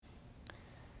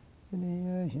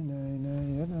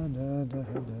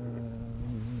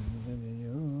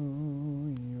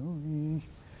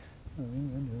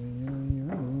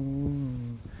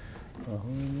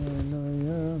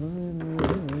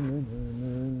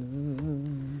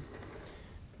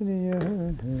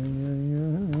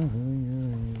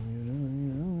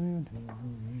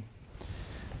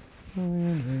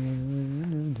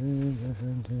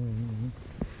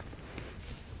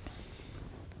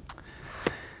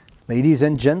Ladies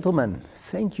and gentlemen,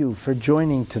 thank you for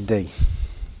joining today.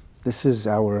 This is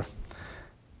our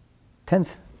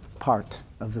 10th part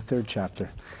of the 3rd chapter.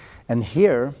 And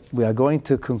here we are going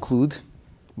to conclude,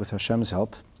 with Hashem's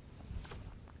help,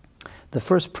 the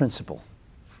first principle.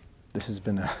 This has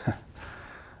been a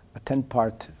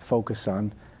 10-part focus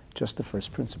on just the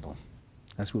first principle,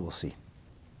 as we will see.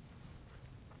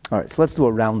 All right, so let's do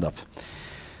a roundup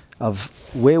of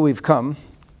where we've come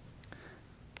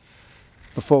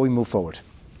before we move forward.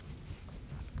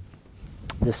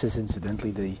 This is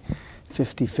incidentally the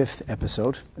 55th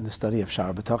episode in the study of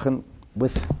Sha'ar HaBitachon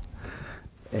with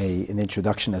an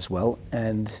introduction as well.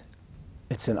 And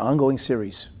it's an ongoing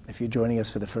series. If you're joining us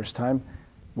for the first time,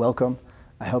 welcome.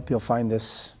 I hope you'll find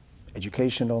this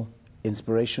educational,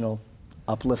 inspirational,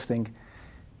 uplifting.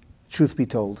 Truth be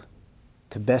told,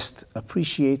 to best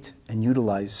appreciate and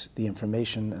utilize the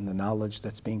information and the knowledge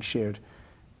that's being shared,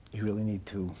 you really need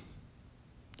to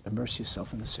immerse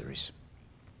yourself in the series.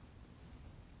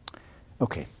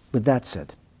 Okay, with that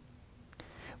said,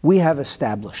 we have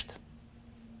established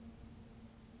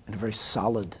in a very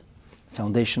solid,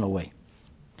 foundational way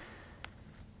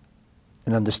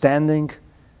an understanding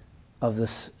of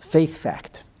this faith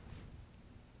fact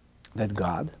that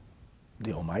God,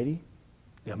 the Almighty,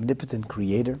 the omnipotent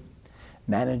Creator,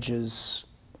 manages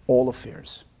all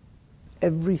affairs.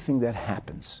 Everything that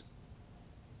happens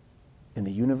in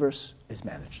the universe is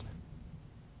managed.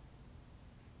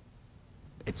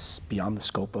 It's beyond the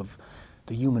scope of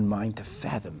the human mind to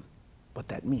fathom what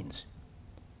that means.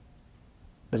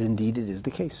 But indeed it is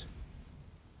the case.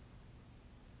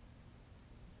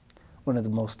 One of the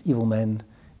most evil men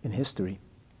in history,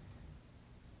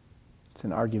 it's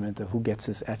an argument of who gets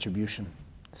this attribution.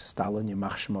 Stalin,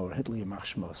 Yamach Shmo, or Hitler, Yamach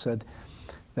Shmo, said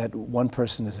that one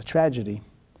person is a tragedy,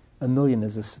 1,000,000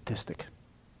 is a statistic.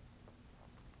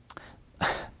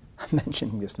 I'm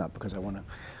mentioning this not because I want to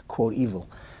quote evil,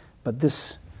 but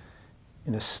this,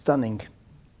 in a stunning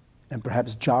and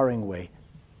perhaps jarring way,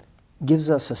 gives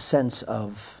us a sense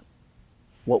of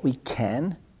what we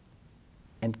can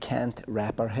and can't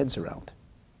wrap our heads around.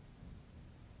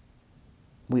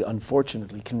 We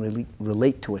unfortunately can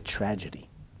relate to a tragedy.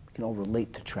 We can all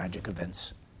relate to tragic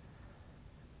events.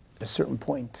 At a certain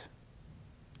point,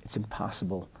 it's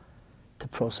impossible to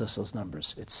process those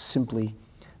numbers. It's simply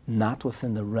not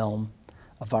within the realm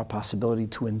of our possibility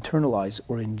to internalize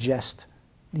or ingest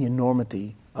the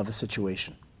enormity of a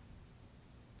situation.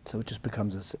 So it just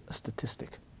becomes a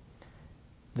statistic.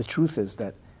 The truth is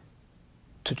that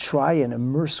to try and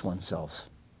immerse oneself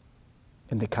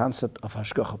in the concept of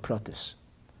Hashgacha Pratis,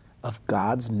 of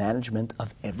God's management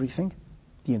of everything,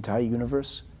 the entire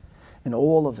universe, and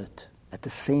all of it at the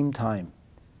same time,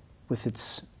 with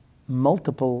its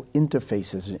multiple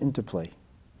interfaces and interplay,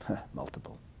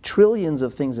 multiple, trillions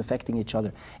of things affecting each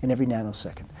other in every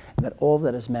nanosecond, and that all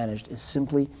that is managed is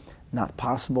simply not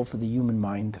possible for the human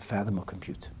mind to fathom or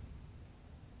compute.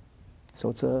 So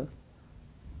it's a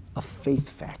faith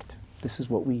fact. This is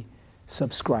what we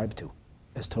subscribe to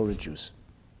as Torah Jews.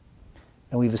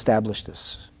 And we've established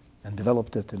this and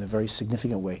developed it in a very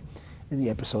significant way in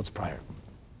the episodes prior.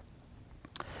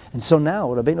 And so now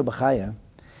Rabbeinu Bachaya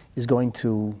is going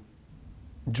to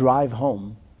drive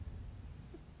home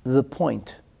the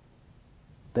point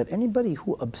that anybody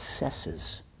who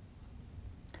obsesses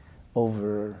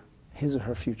over his or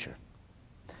her future,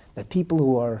 that people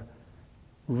who are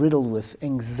riddled with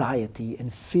anxiety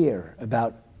and fear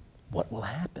about what will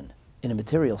happen in a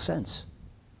material sense,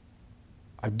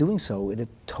 are doing so in a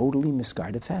totally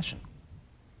misguided fashion.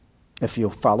 If you're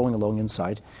following along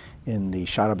inside in the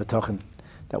Sha'ar HaBitachon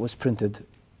that was printed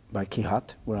by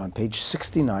Kihat, we're on page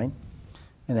 69,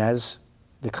 and as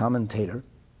the commentator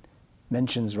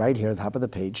mentions right here at the top of the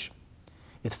page,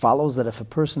 it follows that if a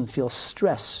person feels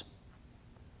stress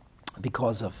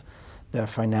because of their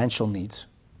financial needs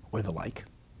or the like,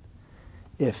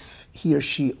 if he or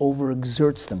she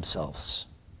overexerts themselves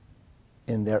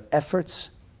in their efforts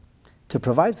to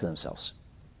provide for themselves,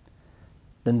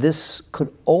 then this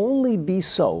could only be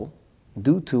so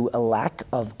due to a lack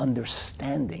of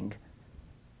understanding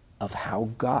of how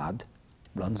God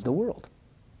runs the world.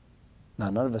 Now,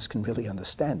 none of us can really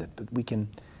understand it, but we can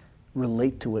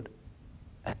relate to it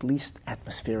at least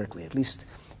atmospherically, at least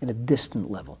in a distant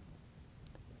level.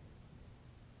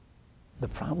 The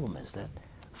problem is that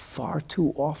far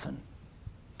too often,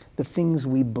 the things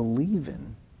we believe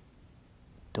in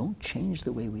don't change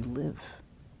the way we live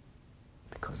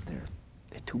because they're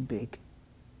too big.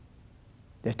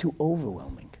 They're too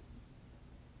overwhelming.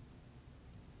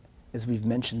 As we've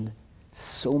mentioned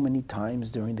so many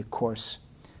times during the course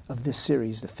of this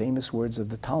series, the famous words of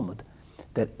the Talmud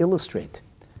that illustrate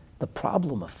the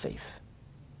problem of faith.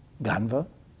 Ganva,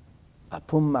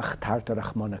 apum machtarta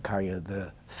rachmana karya,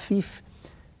 the thief,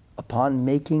 upon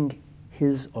making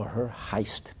his or her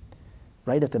heist,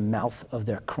 right at the mouth of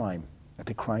their crime, at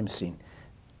the crime scene,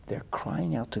 they're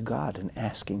crying out to God and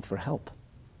asking for help.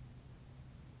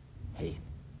 Hey,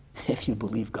 if you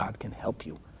believe God can help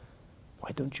you,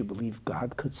 why don't you believe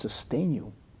God could sustain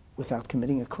you without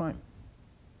committing a crime?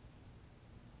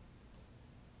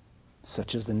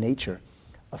 Such is the nature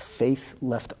of faith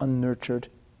left unnurtured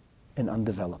and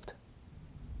undeveloped.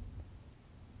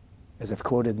 As I've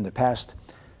quoted in the past,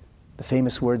 the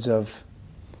famous words of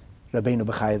Rabbeinu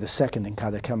Bachaya II in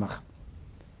Kada Kemach,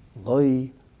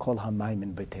 Loi kol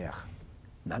hamaymin beteach.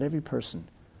 Not every person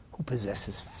who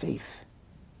possesses faith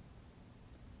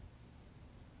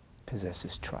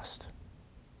possesses trust.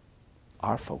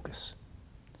 Our focus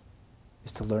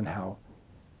is to learn how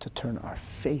to turn our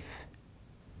faith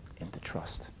into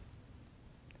trust.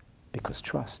 Because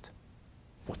trust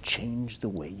will change the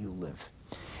way you live.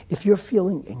 If you're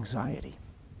feeling anxiety,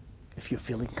 if you're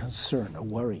feeling concern or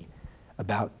worry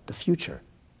about the future,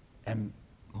 and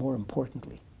more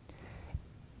importantly,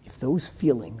 if those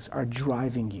feelings are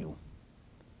driving you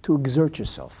to exert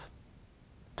yourself,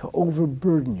 to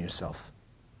overburden yourself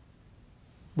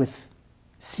with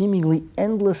seemingly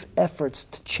endless efforts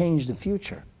to change the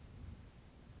future,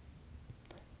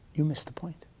 you missed the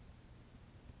point.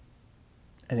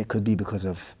 And it could be because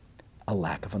of a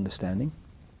lack of understanding.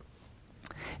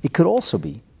 It could also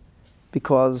be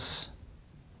because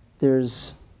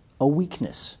there's a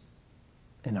weakness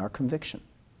in our conviction.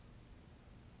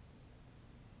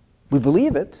 We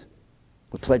believe it,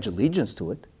 we pledge allegiance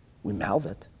to it, we mouth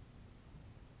it,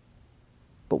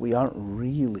 but we aren't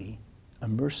really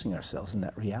immersing ourselves in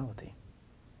that reality.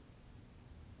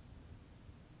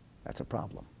 That's a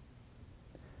problem.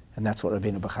 And that's what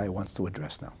Rabbeinu Bachaya wants to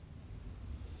address now.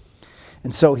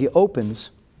 And so he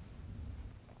opens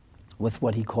with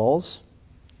what he calls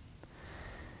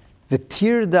the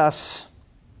tirdas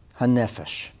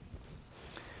hanefesh.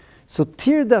 So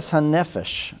tirdas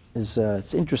hanefesh is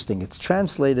it's interesting. It's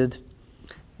translated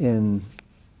in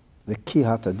the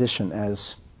Kihat edition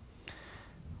as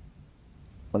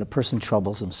when a person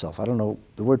troubles himself. I don't know,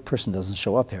 the word person doesn't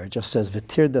show up here. It just says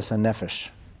v'tirdas hanefesh.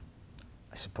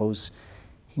 I suppose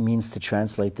he means to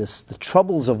translate this, the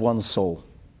troubles of one's soul.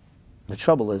 The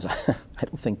trouble is, I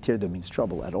don't think tirda means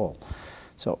trouble at all.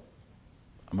 So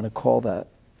I'm going to call that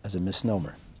as a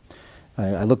misnomer.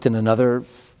 I looked in another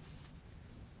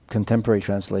contemporary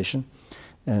translation,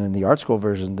 and in the Art Scroll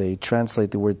version, they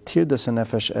translate the word tirdas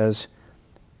hanefesh as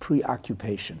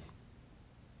preoccupation.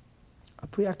 A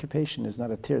preoccupation is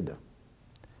not a tirda.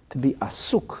 To be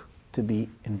asuk, to be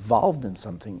involved in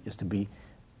something, is to be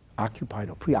occupied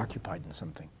or preoccupied in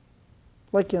something.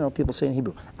 Like, people say in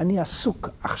Hebrew, ani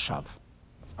asuk achshav.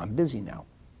 I'm busy now,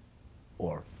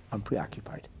 or I'm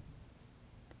preoccupied.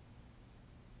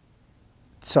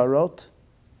 Tzarot,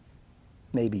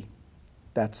 maybe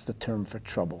that's the term for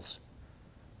troubles.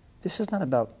 This is not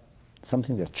about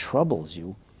something that troubles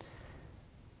you.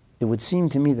 It would seem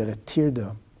to me that a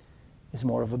tirda is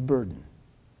more of a burden.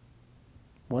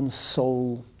 One's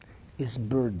soul is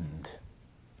burdened.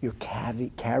 You're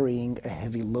carrying a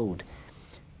heavy load.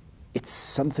 It's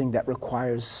something that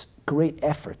requires great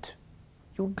effort.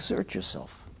 You exert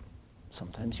yourself.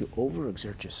 Sometimes you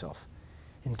overexert yourself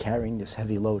in carrying this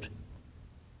heavy load.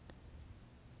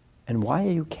 And why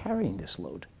are you carrying this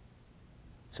load?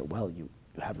 So, well, you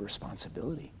have a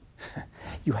responsibility.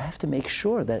 You have to make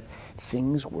sure that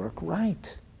things work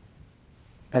right.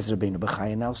 As Rabbeinu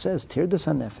Bachaya now says, tirdas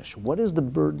hanefesh, what is the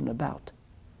burden about?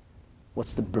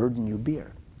 What's the burden you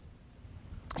bear?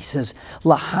 He says,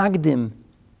 lahagdim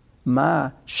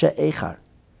ma she'echar.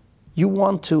 You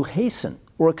want to hasten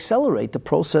or accelerate the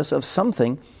process of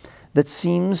something that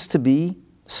seems to be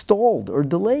stalled or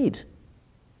delayed.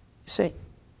 You say,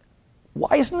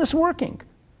 why isn't this working?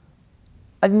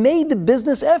 I've made the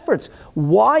business efforts.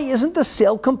 Why isn't the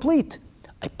sale complete?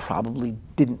 I probably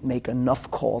didn't make enough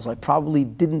calls. I probably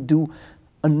didn't do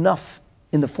enough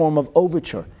in the form of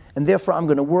overture. And therefore, I'm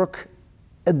going to work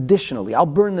Additionally, I'll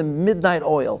burn the midnight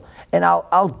oil, and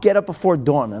I'll get up before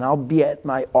dawn, and I'll be at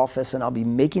my office, and I'll be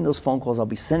making those phone calls, I'll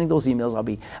be sending those emails,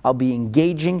 I'll be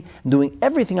engaging, and doing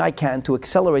everything I can to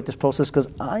accelerate this process because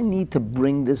I need to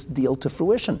bring this deal to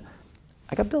fruition.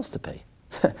 I got bills to pay.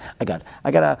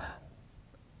 I got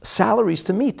salaries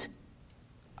to meet.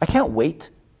 I can't wait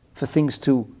for things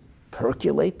to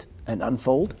percolate and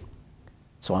unfold.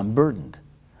 So I'm burdened.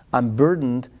 I'm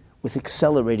burdened with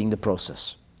accelerating the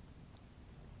process.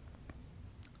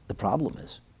 The problem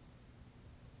is,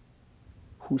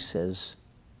 who says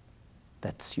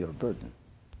that's your burden?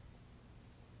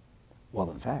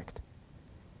 Well, in fact,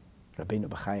 Rabbeinu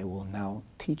Bachaya will now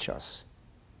teach us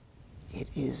it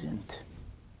isn't.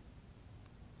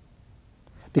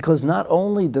 Because not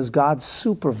only does God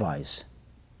supervise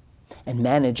and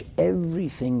manage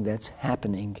everything that's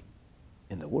happening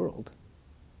in the world,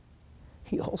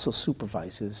 He also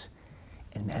supervises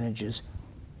and manages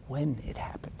when it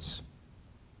happens.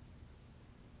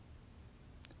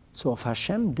 So if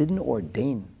Hashem didn't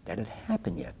ordain that it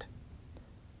happen yet,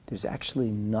 there's actually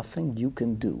nothing you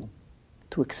can do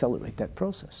to accelerate that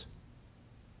process.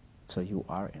 So you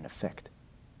are, in effect,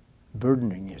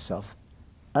 burdening yourself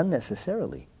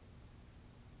unnecessarily.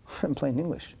 In plain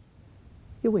English,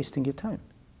 you're wasting your time.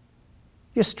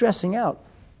 You're stressing out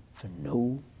for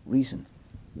no reason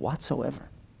whatsoever.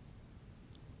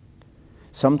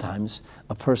 Sometimes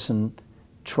a person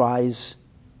tries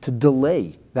to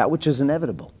delay that which is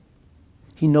inevitable.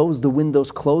 He knows the window's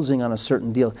closing on a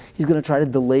certain deal. He's going to try to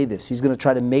delay this. He's going to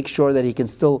try to make sure that he can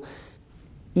still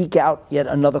eke out yet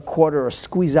another quarter or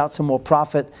squeeze out some more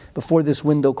profit before this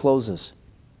window closes.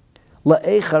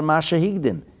 La'echar ma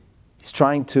shehigdim. He's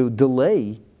trying to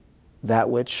delay that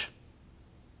which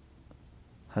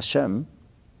Hashem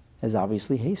has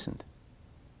obviously hastened.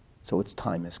 So its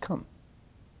time has come.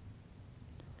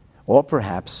 Or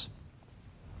perhaps,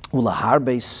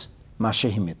 ulaharbes ma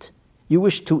shehimit. You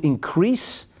wish to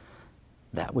increase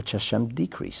that which Hashem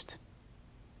decreased.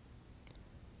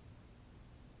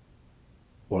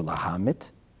 Or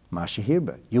lahamit ma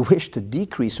shehirba. You wish to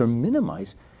decrease or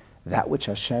minimize that which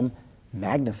Hashem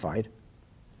magnified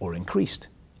or increased.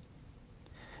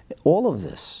 All of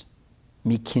this,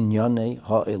 mikinyane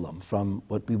ha'ilam, from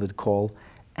what we would call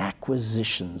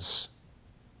acquisitions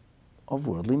of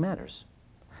worldly matters.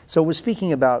 So we're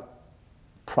speaking about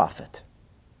profit,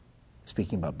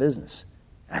 speaking about business,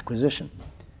 acquisition.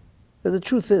 But the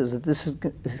truth is that this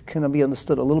can be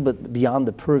understood a little bit beyond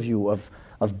the purview of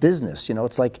business. You know,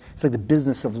 it's like the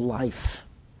business of life,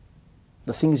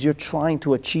 the things you're trying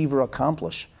to achieve or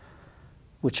accomplish,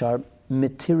 which are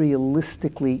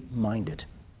materialistically minded.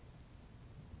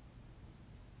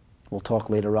 We'll talk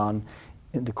later on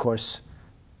in the course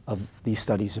of these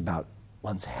studies about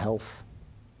one's health.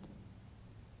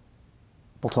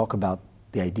 We'll talk about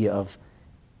the idea of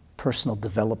personal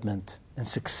development and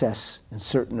success in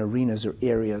certain arenas or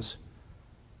areas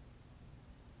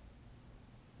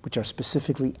which are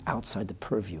specifically outside the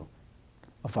purview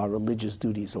of our religious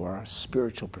duties or our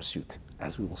spiritual pursuit,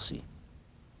 as we will see.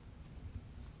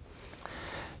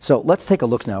 So let's take a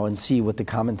look now and see what the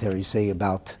commentaries say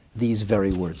about these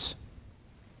very words.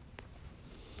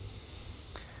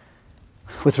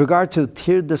 With regard to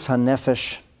tirdas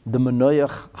hanefesh, the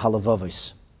menoyach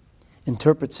halavavis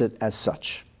interprets it as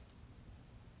such.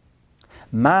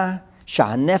 Ma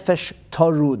sha'anefesh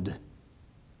tarud.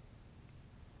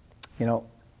 You know,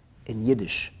 in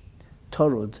Yiddish,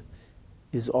 tarud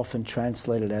is often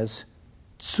translated as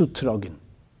zutrogen.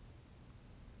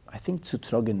 I think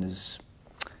zutrogen is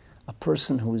a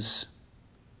person who's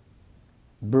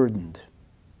burdened,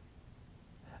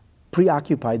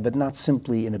 preoccupied, but not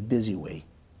simply in a busy way,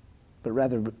 but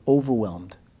rather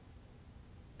overwhelmed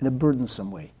in a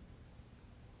burdensome way.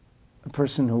 A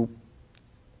person who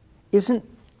isn't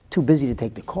too busy to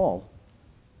take the call,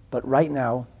 but right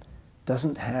now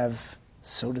doesn't have,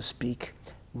 so to speak,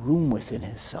 room within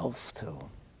himself to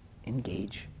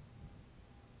engage.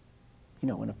 You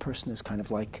know, when a person is kind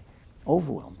of like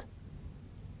overwhelmed.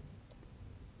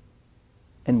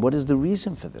 And what is the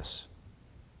reason for this?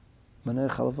 Maneh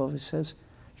Chalavavi says,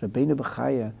 Rabbeinu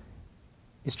Bachaya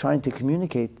is trying to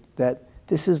communicate that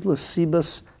this is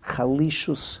l'sibas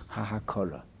chalishus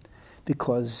hahakara,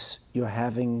 because you're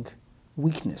having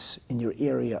weakness in your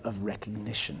area of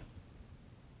recognition.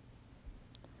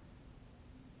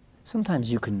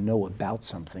 Sometimes you can know about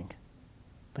something,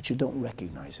 but you don't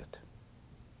recognize it.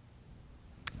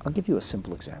 I'll give you a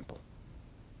simple example.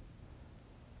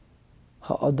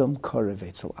 Ha'adam karev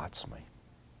etzel atzmai.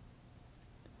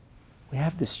 We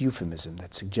have this euphemism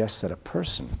that suggests that a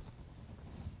person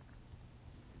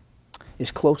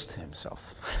is close to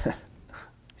himself.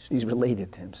 He's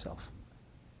related to himself.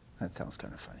 That sounds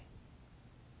kind of funny.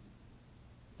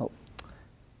 Well,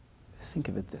 think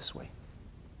of it this way.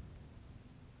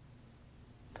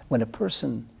 When a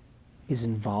person is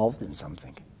involved in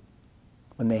something,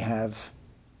 when they have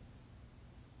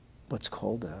what's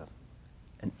called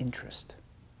an interest,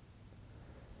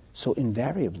 so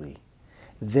invariably,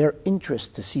 their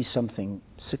interest to see something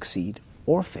succeed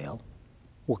or fail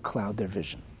will cloud their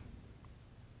vision.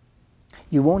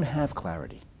 You won't have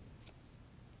clarity.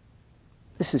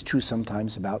 This is true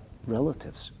sometimes about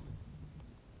relatives.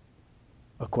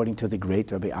 According to the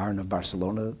great Rabbi Aaron of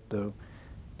Barcelona, the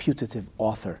putative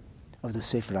author of the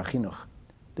Sefer HaChinuch,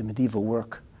 the medieval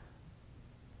work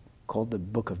called the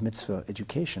Book of Mitzvah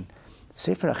Education,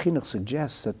 Sefer HaChinuch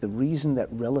suggests that the reason that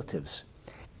relatives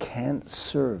can't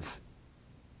serve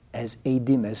as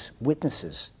eidim, as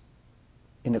witnesses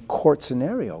in a court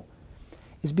scenario,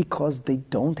 is because they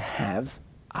don't have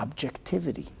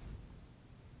objectivity.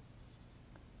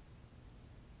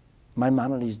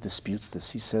 Maimonides disputes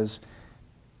this. He says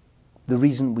the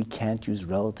reason we can't use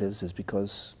relatives is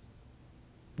because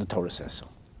the Torah says so.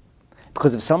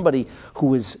 Because if somebody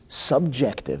who is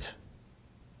subjective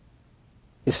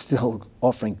is still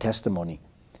offering testimony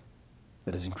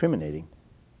that is incriminating,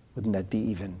 wouldn't that be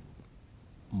even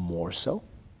more so?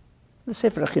 The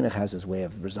Sefer HaChinuch has his way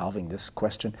of resolving this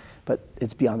question, but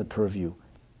it's beyond the purview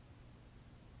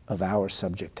of our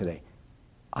subject today.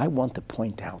 I want to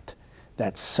point out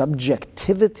that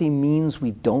subjectivity means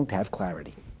we don't have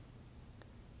clarity,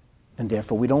 and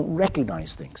therefore we don't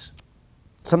recognize things.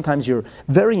 Sometimes you're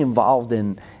very involved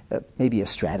in maybe a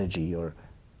strategy or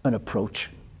an approach,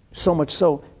 so much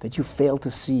so that you fail to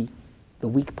see the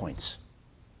weak points.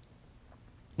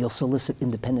 You'll solicit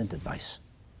independent advice.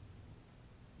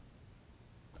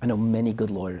 I know many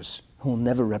good lawyers who will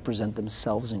never represent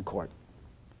themselves in court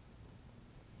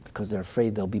because they're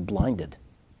afraid they'll be blinded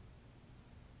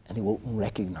and they won't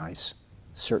recognize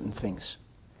certain things.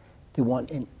 They want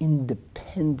an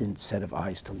independent set of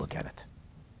eyes to look at it.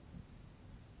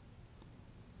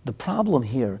 The problem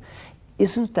here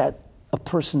isn't that a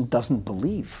person doesn't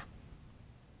believe.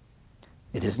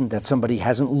 It isn't that somebody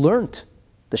hasn't learned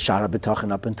the Sha'ar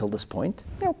HaBitachon up until this point.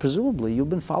 Yeah, presumably you've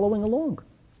been following along.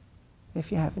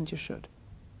 If you haven't, you should.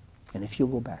 And if you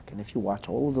go back and if you watch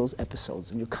all of those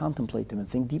episodes and you contemplate them and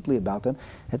think deeply about them,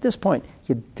 at this point,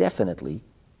 you definitely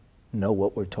know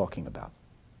what we're talking about.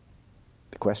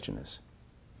 The question is,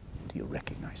 do you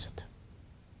recognize it?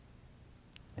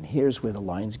 And here's where the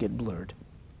lines get blurred.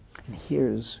 And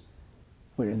here's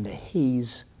where in the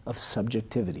haze of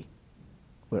subjectivity,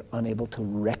 we're unable to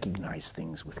recognize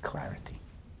things with clarity.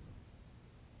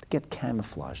 They get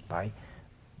camouflaged by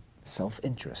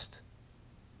self-interest,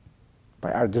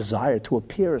 by our desire to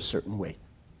appear a certain way.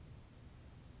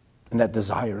 And that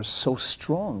desire is so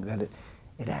strong that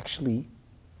it actually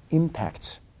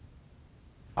impacts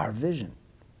our vision,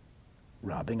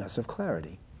 robbing us of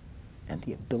clarity and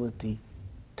the ability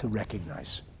to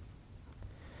recognize.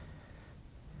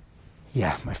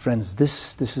 Yeah, my friends,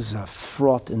 this is a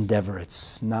fraught endeavor.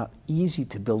 It's not easy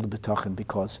to build a Bitachon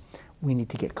because we need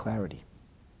to get clarity.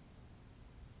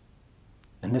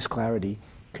 And this clarity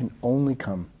can only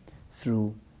come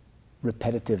through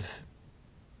repetitive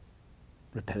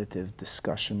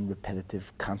discussion,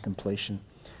 repetitive contemplation,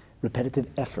 repetitive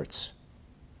efforts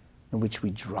in which we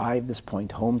drive this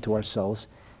point home to ourselves,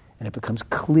 and it becomes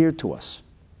clear to us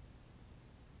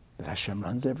that Hashem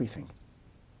runs everything.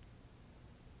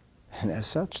 And as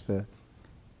such, the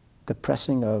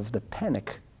pressing of the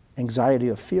panic, anxiety,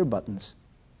 or fear buttons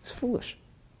is foolish.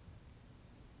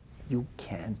 You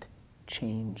can't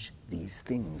change these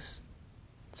things.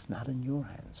 It's not in your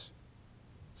hands.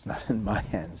 It's not in my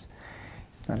hands.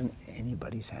 It's not in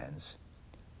anybody's hands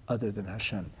other than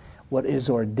Hashem. What is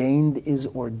ordained is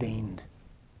ordained.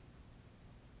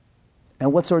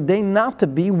 And what's ordained not to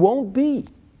be won't be.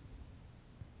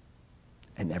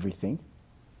 And everything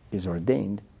is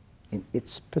ordained in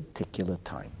its particular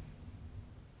time.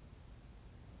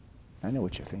 I know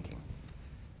what you're thinking.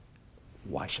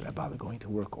 Why should I bother going to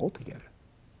work altogether?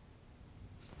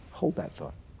 Hold that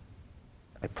thought.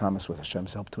 I promise with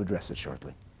Hashem's help to address it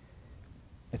shortly.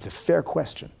 It's a fair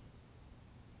question.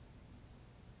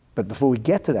 But before we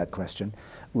get to that question,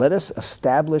 let us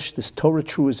establish this Torah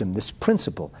truism, this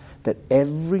principle that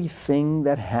everything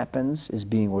that happens is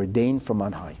being ordained from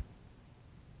on high.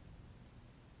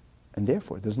 And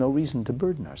therefore, there's no reason to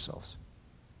burden ourselves.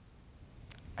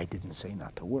 I didn't say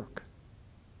not to work.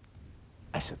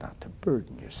 I said not to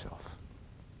burden yourself.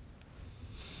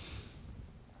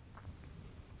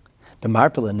 The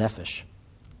Marpel Nefesh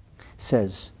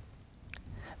says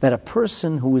that a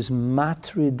person who is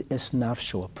matrid es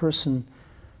nafsho, a person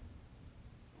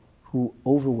who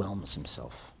overwhelms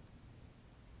himself,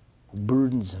 who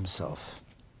burdens himself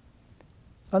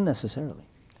unnecessarily.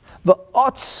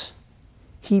 V'otz,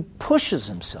 he pushes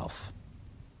himself,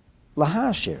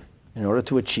 lahashir, in order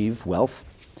to achieve wealth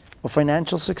or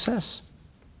financial success.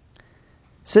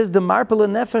 Says the Marpel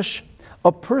Nefesh,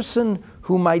 a person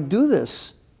who might do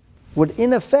this would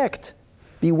in effect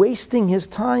be wasting his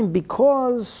time,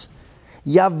 because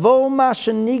Yavo ma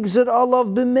shenigzer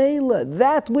alav b'meila,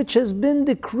 that which has been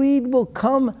decreed will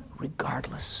come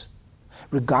regardless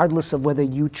of whether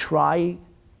you try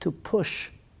to push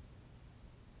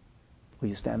or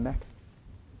you stand back.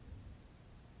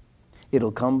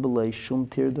 It'll come b'lei shum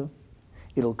tirda.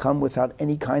 It'll come without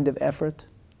any kind of effort,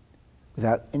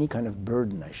 without any kind of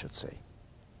burden, I should say,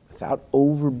 without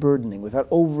overburdening, without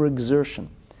overexertion.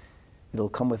 It'll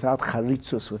come without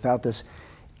charitzus, without this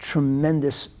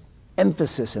tremendous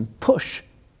emphasis and push,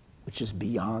 which is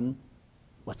beyond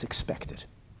what's expected.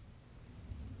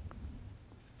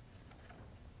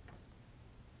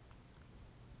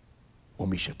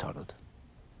 Umishatarud,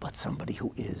 but somebody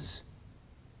who is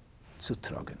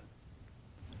zutragen,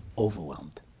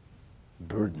 overwhelmed,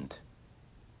 burdened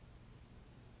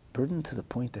to the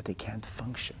point that they can't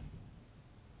function.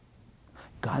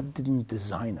 God didn't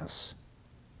design us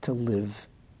to live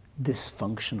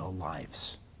dysfunctional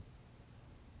lives.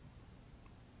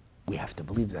 We have to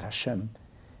believe that Hashem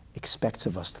expects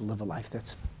of us to live a life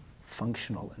that's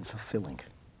functional and fulfilling.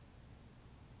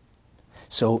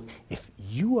 So if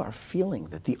you are feeling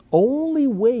that the only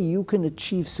way you can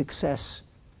achieve success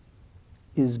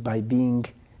is by being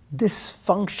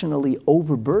dysfunctionally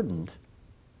overburdened,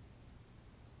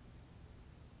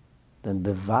 then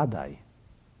bevadai,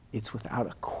 it's without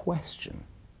a question,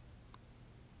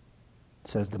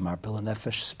 says the Marpel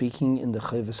Nefesh, speaking in the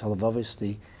Chayvus Halavavis,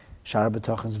 the Sha'ar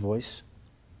HaBitachon's voice,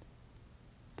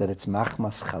 that it's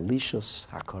machmas chalishos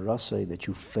hakarasei, that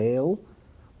you fail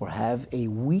or have a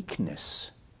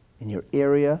weakness in your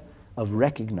area of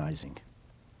recognizing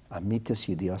amitas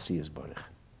yidiyasi yizbarich.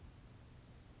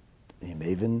 You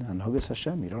may even anhogas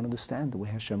Hashem, you don't understand the way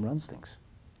Hashem runs things.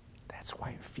 That's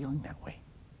why you're feeling that way.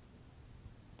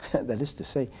 That is to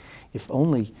say, if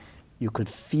only you could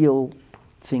feel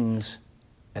things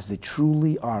as they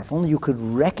truly are, if only you could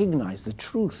recognize the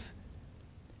truth,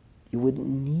 you wouldn't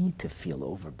need to feel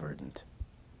overburdened.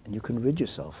 And you can rid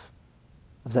yourself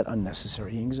of that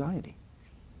unnecessary anxiety.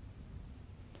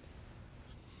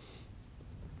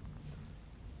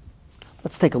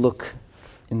 Let's take a look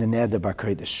in the Neder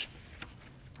Bar-Kodesh.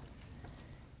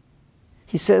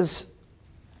 He says,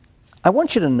 I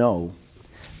want you to know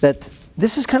that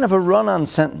this is kind of a run-on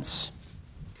sentence.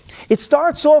 It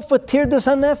starts off with tirdas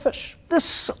hanefesh,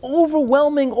 this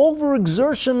overwhelming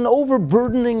overexertion,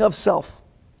 overburdening of self.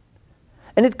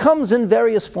 And it comes in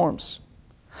various forms.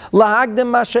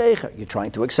 Lahagdem masheicha, you're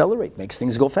trying to accelerate, makes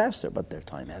things go faster, but their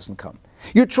time hasn't come.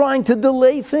 You're trying to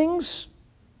delay things,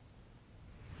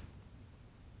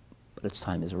 but its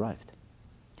time has arrived.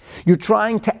 You're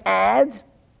trying to add,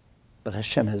 but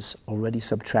Hashem has already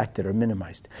subtracted or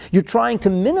minimized. You're trying to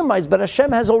minimize, but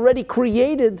Hashem has already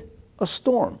created a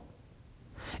storm.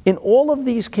 In all of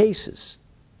these cases,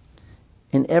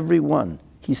 in every one,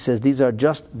 he says these are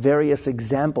just various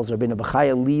examples. Rabbeinu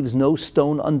Bachaya leaves no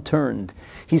stone unturned.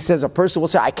 He says a person will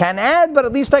say, I can't add, but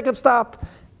at least I could stop.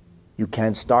 You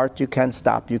can't start, you can't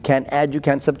stop. You can't add, you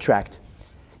can't subtract.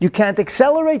 You can't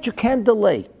accelerate, you can't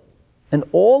delay. And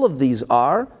all of these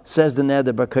are, says the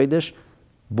Neder Bar-Kodesh,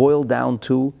 boiled down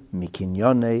to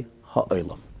mikinyone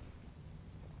ha'olam.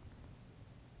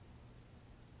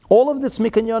 All of this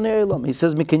mikinyone ha'olam. He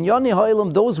says mikinyone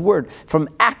ha'olam, those words, from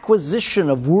acquisition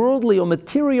of worldly or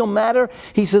material matter,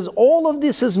 he says all of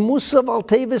this is musav al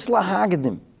tevis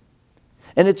lahagadim.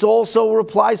 And it also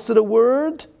applies to the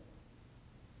word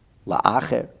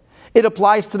la'acher. It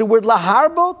applies to the word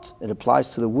laharbot. It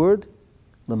applies to the word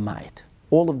lamayit.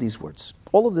 All of these words.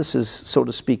 All of this is, so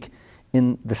to speak,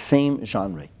 in the same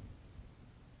genre.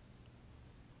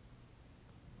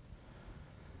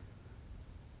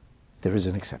 There is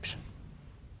an exception.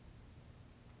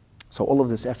 So all of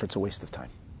this effort's a waste of time.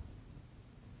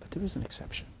 But there is an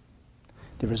exception.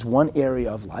 There is one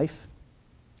area of life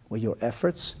where your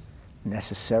efforts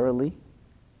necessarily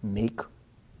make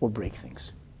or break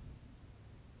things.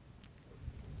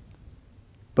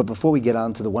 But before we get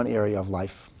on to the one area of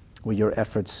life where your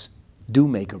efforts do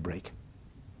make or break,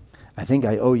 I think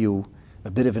I owe you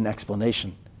a bit of an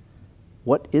explanation.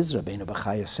 What is Rabbeinu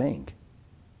Bachaya saying?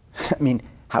 I mean,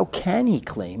 how can he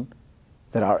claim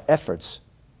that our efforts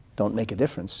don't make a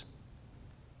difference?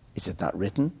 Is it not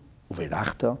written?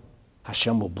 Uverachta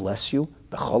Hashem will bless you,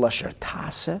 b'chol asher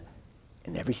taseh,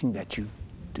 in everything that you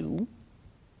do.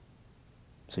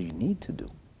 So you need to do.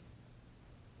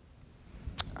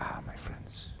 My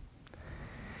friends,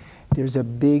 there's a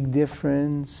big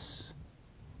difference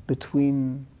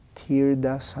between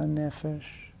tirdas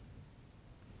hanefesh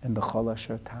and b'chol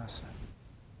asher taseh.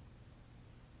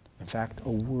 In fact, a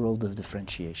world of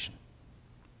differentiation.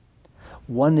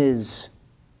 One is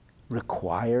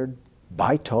required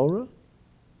by Torah,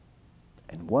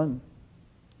 and one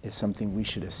is something we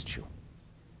should eschew.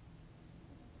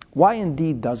 Why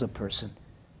indeed does a person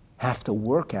have to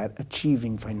work at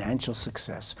achieving financial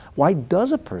success? Why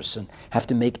does a person have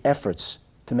to make efforts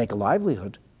to make a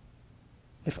livelihood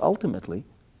if ultimately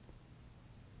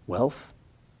wealth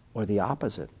or the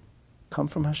opposite come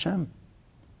from Hashem?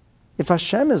 If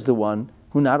Hashem is the one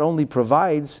who not only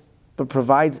provides, but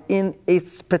provides in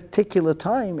its particular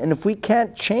time, and if we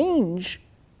can't change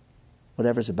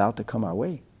whatever's about to come our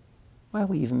way, why are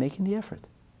we even making the effort?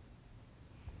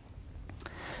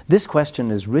 This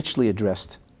question is richly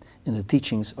addressed in the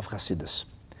teachings of Hasidus.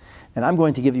 And I'm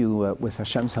going to give you, with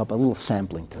Hashem's help, a little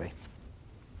sampling today.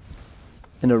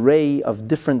 An array of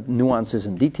different nuances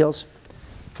and details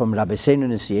from Rabbeinu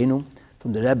Nisienu,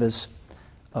 from the Rebbes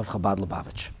of Chabad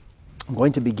Lubavitch. I'm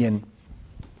going to begin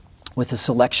with a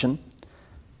selection,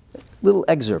 little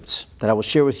excerpts that I will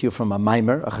share with you from a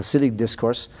Maimer, a Hasidic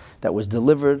discourse that was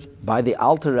delivered by the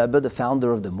Alter Rebbe, the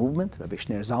founder of the movement, Rabbi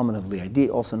Shneir Zalman of Liadi,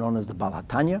 also known as the Baal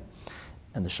HaTanya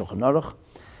and the Shulchan Aruch.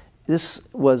 This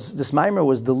Maimer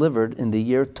was delivered in the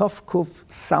year Tov Kuf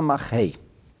Samach Hei.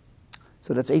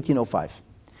 So that's 1805.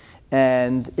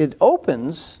 And it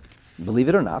opens, believe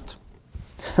it or not,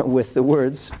 with the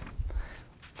words,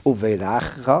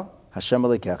 Uveirachcha Hashem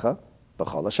Elokecha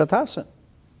b'chol asher taseh,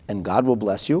 and God will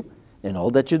bless you in all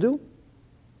that you do.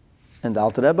 And the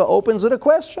Alter Rebbe opens with a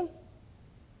question.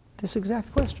 This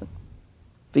exact question.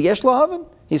 V'yesh lo haven.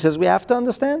 He says we have to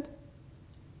understand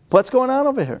what's going on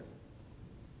over here.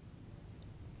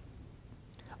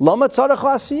 Lama tzarech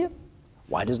la'asiyah.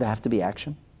 Why does there have to be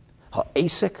action?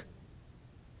 Ha'esek,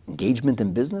 engagement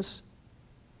in business.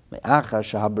 Me'achar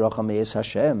she'habracha me'es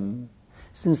Hashem.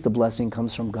 Since the blessing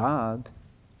comes from God,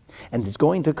 and it's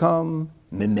going to come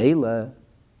memela,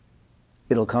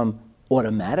 it'll come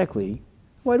automatically.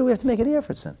 Why do we have to make any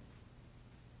efforts then?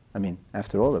 I mean,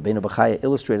 after all, Rabbeinu Bachaya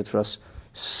illustrated for us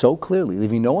so clearly,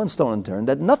 leaving no one stone unturned,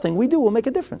 that nothing we do will make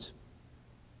a difference.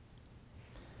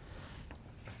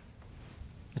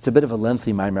 It's a bit of a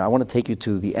lengthy mimer. I want to take you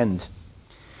to the end.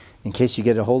 In case you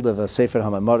get a hold of a Sefer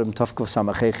HaMamorim, Tov Kuf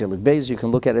Samach Hei Beis, you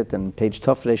can look at it on page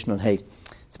Tov Reish Nun Hey.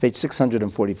 It's page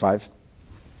 645.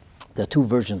 There are two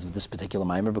versions of this particular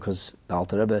mimer because the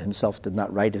Alter Rebbe himself did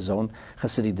not write his own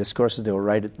Hasidic discourses. They were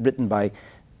written by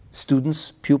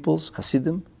students, pupils,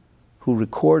 Hasidim, who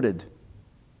recorded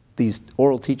these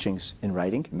oral teachings in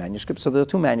writing, manuscripts. So there are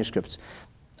two manuscripts.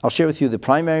 I'll share with you the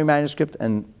primary manuscript,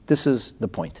 and this is the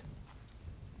point.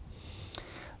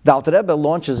 The Alter Rebbe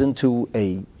launches into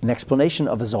an explanation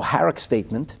of a Zoharic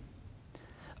statement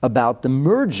about the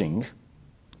merging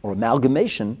or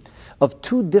amalgamation of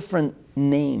two different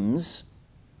names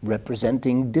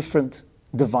representing different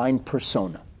divine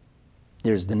persona.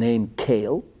 There's the name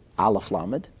Kale, Aleph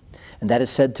Lamed, and that is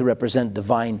said to represent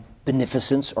divine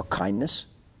beneficence or kindness,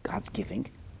 God's giving.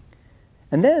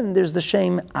 And then there's the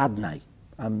Shem Adnai.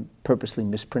 I'm purposely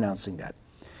mispronouncing that.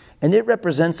 And it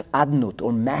represents Adnut,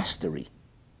 or mastery.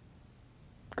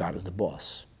 God is the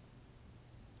boss.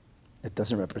 It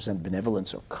doesn't represent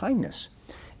benevolence or kindness.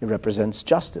 It represents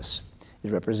justice.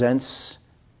 It represents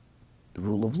the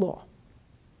rule of law.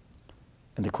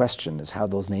 And the question is how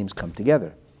those names come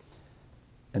together.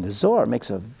 And the Zohar makes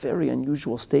a very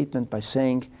unusual statement by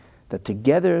saying that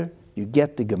together you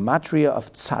get the gematria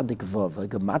of Tzadik Vav, a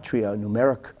gematria, a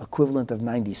numeric equivalent of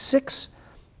 96.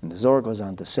 And the Zohar goes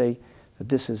on to say that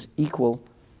this is equal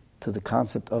to the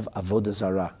concept of Avodah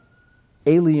Zarah,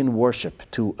 alien worship,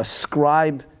 to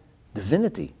ascribe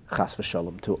divinity, chas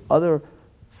v'shalom, to other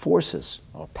forces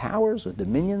or powers or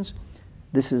dominions.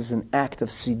 This is an act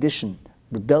of sedition,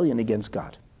 rebellion against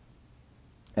God.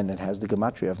 And it has the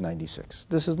gematria of 96.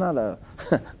 This is not a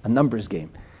numbers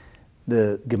game.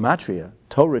 The gematria,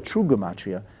 Torah, true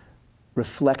gematria,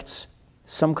 reflects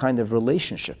some kind of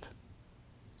relationship,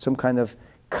 some kind of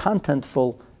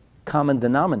contentful common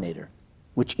denominator,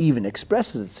 which even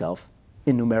expresses itself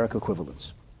in numeric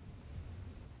equivalence.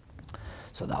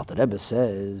 So the Alter Rebbe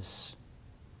says,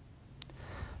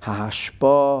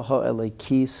 "Hahashpa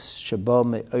ha'elekis sheba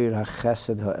me'or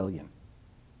ha'chesed ha'elyon."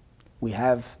 We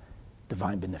have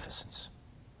divine beneficence.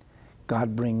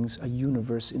 God brings a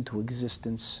universe into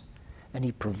existence and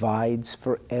He provides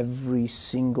for every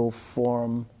single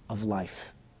form of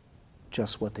life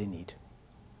just what they need.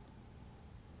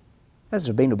 As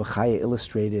Rabbeinu Bachaya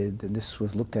illustrated, and this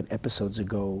was looked at episodes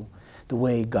ago, the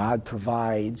way God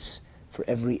provides for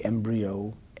every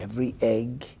embryo, every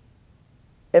egg,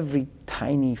 every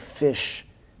tiny fish,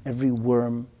 every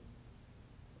worm,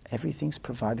 everything's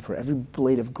provided for. Every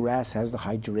blade of grass has the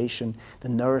hydration, the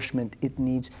nourishment it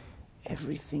needs.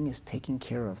 Everything is taken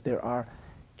care of. There are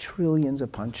trillions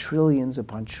upon trillions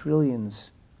upon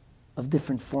trillions of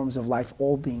different forms of life,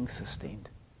 all being sustained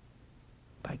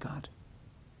by God.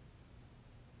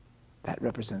 That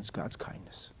represents God's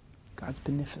kindness, God's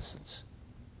beneficence.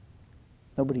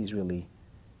 Nobody's really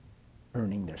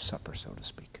earning their supper, so to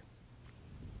speak.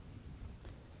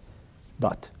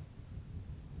 But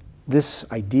this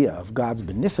idea of God's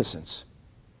beneficence,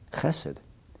 chesed,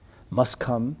 must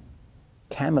come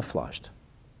camouflaged,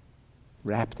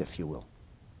 wrapped, if you will,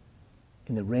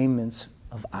 in the raiments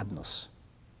of adnos,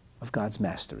 of God's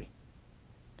mastery.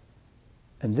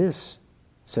 And this,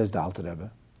 says the Alter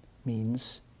Rebbe,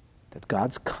 means that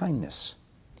God's kindness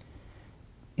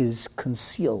is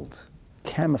concealed,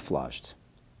 camouflaged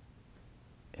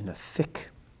in a thick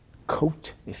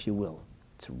coat, if you will.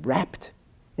 It's wrapped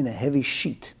in a heavy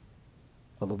sheet,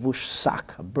 a lavush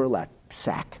sack, a burlap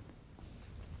sack,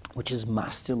 which is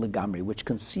master legamri, which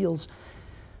conceals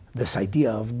this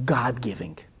idea of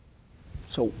God-giving.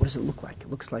 So what does it look like? It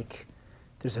looks like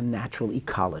there's a natural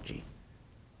ecology,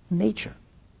 nature.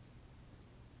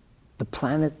 The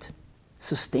planet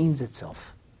sustains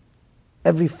itself.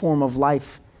 Every form of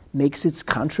life makes its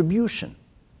contribution.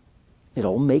 It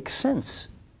all makes sense.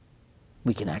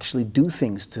 We can actually do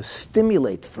things to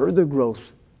stimulate further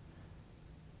growth.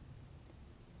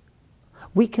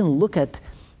 We can look at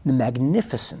the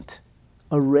magnificent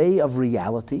array of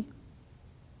reality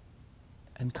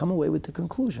and come away with the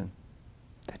conclusion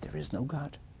that there is no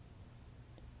God.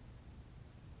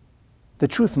 The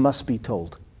truth must be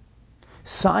told.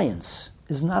 Science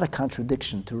is not a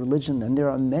contradiction to religion, and there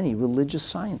are many religious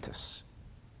scientists.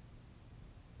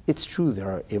 It's true there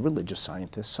are irreligious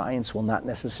scientists. Science will not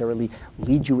necessarily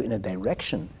lead you in a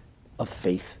direction of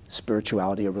faith,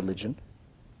 spirituality, or religion.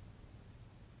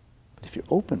 But if you're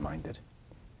open-minded,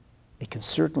 it can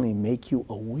certainly make you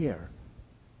aware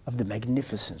of the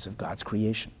magnificence of God's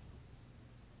creation.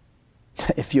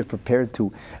 If you're prepared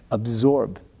to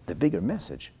absorb the bigger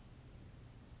message,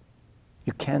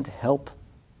 you can't help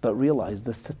but realize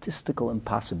the statistical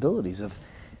impossibilities of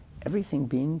everything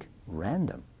being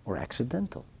random or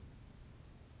accidental.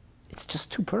 It's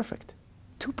just too perfect,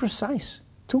 too precise,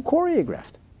 too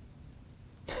choreographed.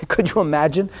 Could you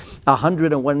imagine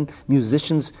 101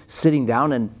 musicians sitting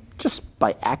down and just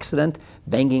by accident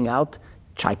banging out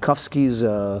Tchaikovsky's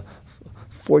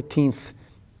 14th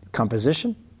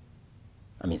composition?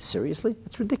 I mean, seriously?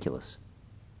 It's ridiculous.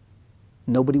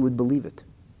 Nobody would believe it.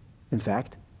 In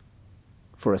fact,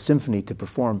 for a symphony to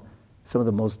perform some of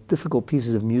the most difficult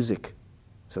pieces of music,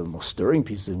 some of the most stirring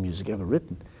pieces of music ever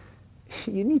written,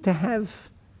 you need to have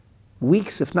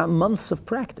weeks, if not months, of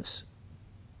practice.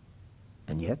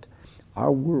 And yet,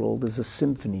 our world is a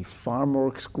symphony far more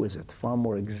exquisite, far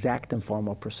more exact, and far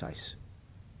more precise.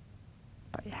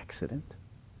 By accident.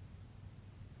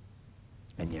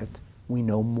 And yet, we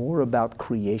know more about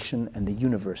creation and the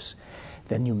universe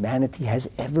than humanity has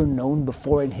ever known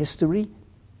before in history,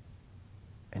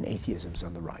 and atheism's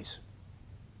on the rise.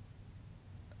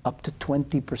 Up to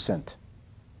 20%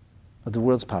 of the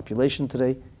world's population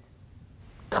today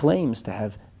claims to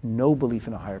have no belief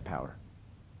in a higher power.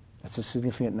 That's a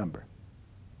significant number.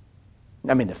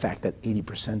 I mean, the fact that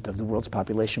 80% of the world's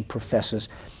population professes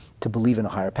to believe in a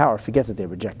higher power, forget that they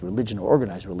reject religion or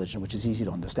organized religion, which is easy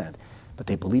to understand, but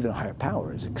they believe in a higher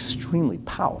power is extremely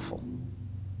powerful.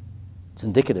 It's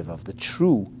indicative of the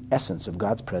true essence of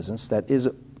God's presence that is,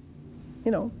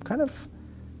 kind of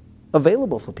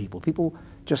available for people. People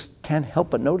just can't help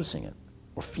but noticing it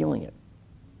or feeling it,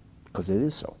 because it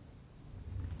is so.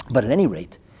 But at any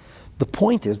rate, the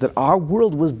point is that our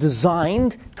world was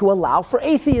designed to allow for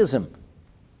atheism.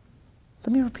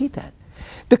 Let me repeat that.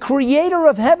 The creator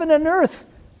of heaven and earth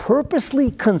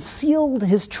purposely concealed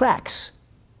his tracks.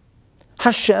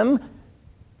 Hashem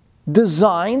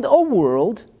designed a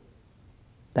world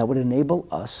that would enable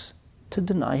us to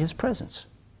deny his presence,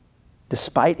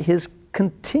 despite his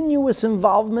continuous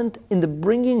involvement in the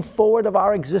bringing forward of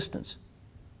our existence.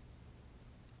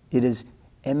 It is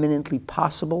eminently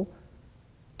possible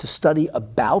to study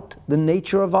about the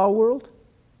nature of our world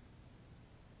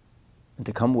and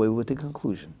to come away with the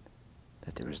conclusion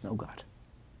that there is no God.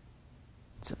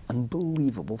 It's an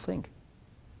unbelievable thing.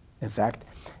 In fact,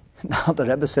 now the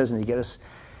Rebbe says in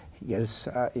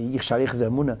that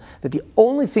the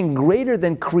only thing greater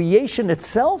than creation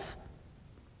itself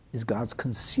is God's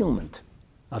concealment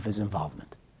of his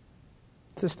involvement.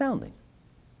 It's astounding.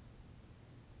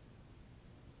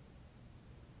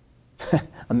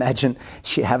 Imagine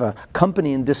you have a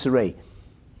company in disarray,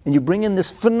 and you bring in this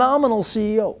phenomenal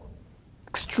CEO,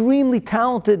 extremely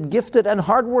talented, gifted, and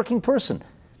hardworking person,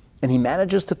 and he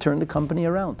manages to turn the company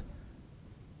around.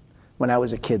 When I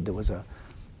was a kid, there was a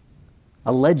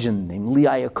legend named Lee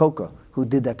Iacocca who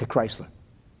did that to Chrysler.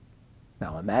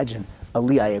 Now imagine a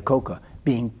Lee Iacocca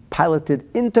being piloted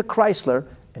into Chrysler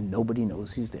and nobody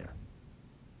knows he's there,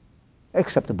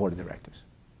 except the board of directors.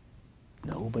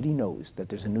 Nobody knows that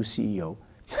there's a new CEO,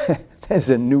 there's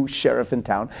a new sheriff in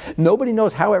town. Nobody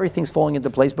knows how everything's falling into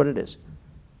place, but it is.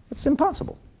 It's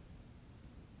impossible.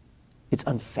 It's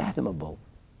unfathomable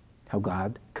how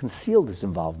God concealed his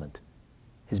involvement,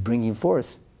 his bringing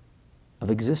forth of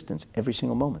existence every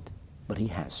single moment, but he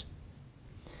has.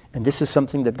 And this is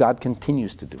something that God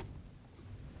continues to do.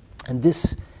 And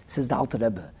this, says the Alter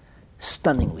Rebbe,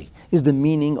 stunningly, is the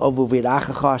meaning of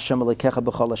Uvirachacha Hashem Elokecha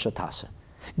b'chol hashatasa.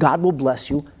 God will bless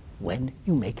you when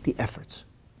you make the efforts.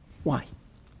 Why?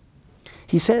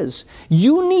 He says,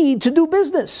 you need to do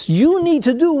business. You need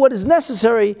to do what is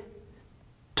necessary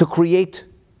to create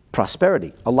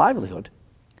prosperity, a livelihood,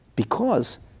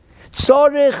 because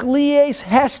there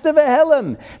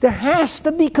has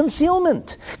to be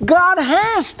concealment. God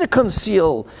has to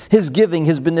conceal his giving,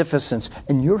 his beneficence,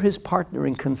 and you're his partner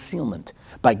in concealment.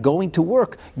 By going to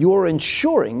work, you're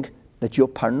ensuring that your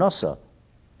parnasa,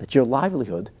 that your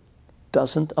livelihood,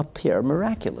 doesn't appear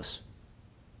miraculous.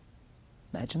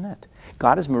 Imagine that.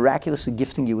 God is miraculously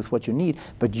gifting you with what you need,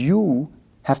 but you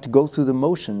have to go through the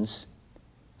motions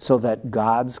so that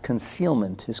God's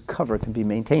concealment, his cover, can be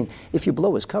maintained. If you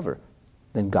blow his cover,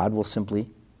 then God will simply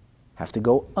have to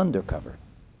go undercover.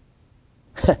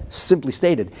 Simply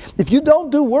stated, if you don't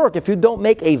do work, if you don't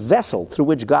make a vessel through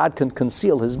which God can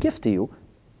conceal his gift to you,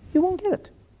 you won't get it.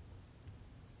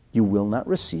 You will not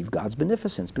receive God's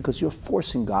beneficence because you're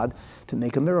forcing God to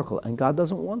make a miracle, and God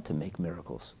doesn't want to make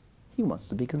miracles. He wants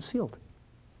to be concealed.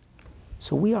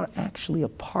 So we are actually a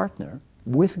partner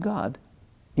with God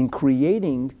in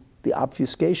creating the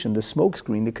obfuscation, the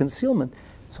smokescreen, the concealment,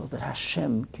 so that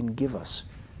Hashem can give us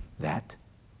that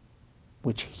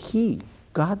which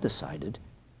God decided,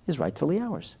 is rightfully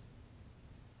ours.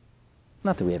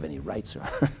 Not that we have any rights or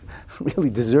really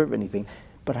deserve anything,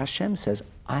 but Hashem says,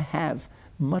 I have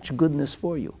much goodness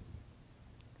for you.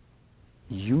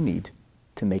 You need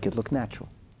to make it look natural,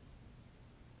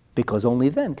 because only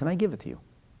then can I give it to you.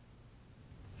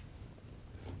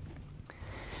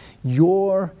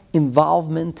 Your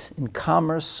involvement in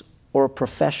commerce or a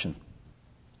profession,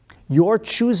 your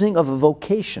choosing of a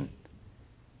vocation,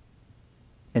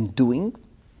 and doing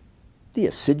the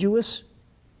assiduous,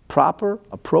 proper,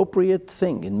 appropriate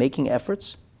thing in making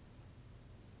efforts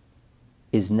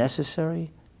is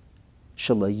necessary.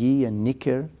 Shalayi and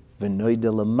nikir v'noide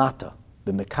lamata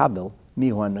b'mekabel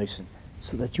mihu hanoisen,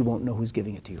 so that you won't know who's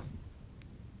giving it to you.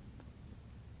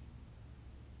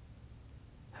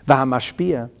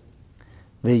 V'hamashpia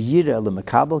v'yira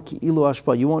lemekabel ki'ilu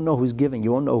hashpa. You won't know who's giving.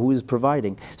 You won't know who is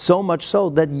providing. So much so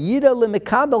that yira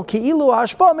lemekabel ki'ilu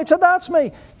hashpa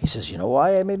mitzadatzmei. He says, you know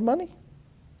why I made money?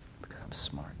 Because I'm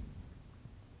smart.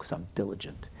 Because I'm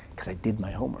diligent. Because I did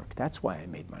my homework. That's why I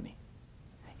made money.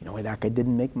 You know why that guy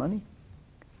didn't make money?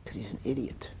 Because he's an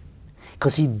idiot.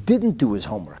 Because he didn't do his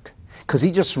homework. Because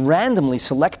he just randomly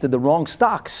selected the wrong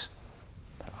stocks.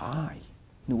 But I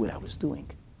knew what I was doing.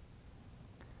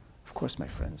 Of course, my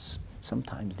friends,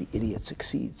 sometimes the idiot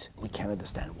succeeds. We can't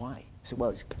understand why. You say,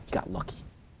 well, he got lucky.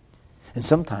 And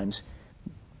sometimes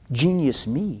genius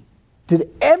me did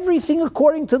everything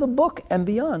according to the book and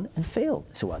beyond and failed.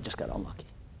 I said, well, I just got unlucky.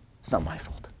 It's not my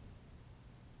fault.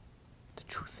 The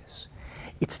truth is,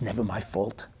 it's never my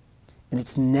fault. And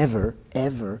it's never,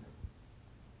 ever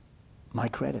my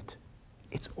credit.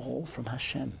 It's all from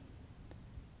Hashem.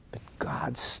 But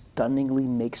God stunningly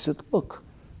makes it look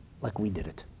like we did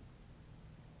it.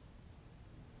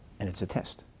 And it's a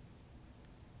test.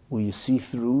 Will you see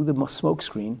through the smoke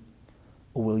screen,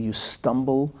 or will you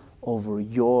stumble over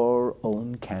your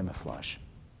own camouflage?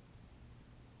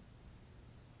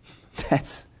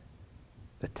 That's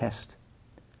the test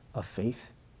of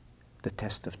faith, the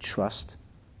test of trust.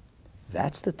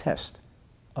 That's the test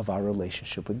of our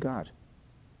relationship with God.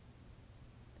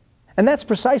 And that's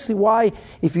precisely why,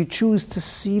 if you choose to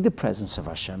see the presence of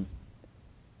Hashem,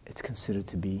 it's considered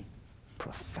to be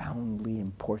profoundly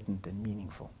important and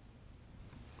meaningful,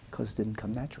 because it didn't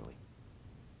come naturally.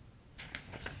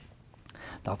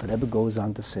 The Alter Rebbe goes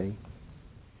on to say,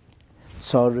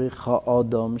 tzarich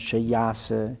ha'adam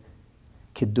sheyase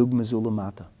kedugma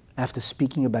zulamata. After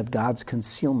speaking about God's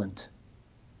concealment,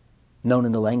 known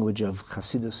in the language of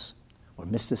Hasidus or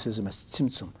mysticism as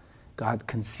tzimtzum, God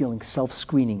concealing,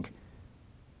 self-screening,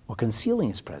 or concealing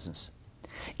His presence.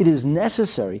 It is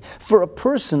necessary for a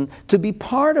person to be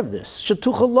part of this.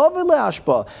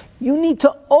 You need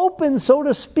to open, so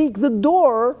to speak, the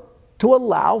door to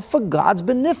allow for God's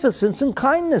beneficence and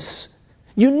kindness.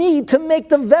 You need to make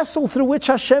the vessel through which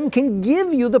Hashem can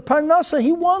give you the parnasa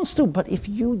He wants to. But if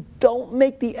you don't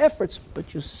make the efforts,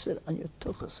 but you sit on your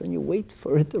tuchas and you wait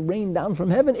for it to rain down from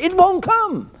heaven, it won't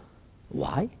come.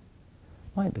 Why?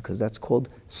 Why? Because that's called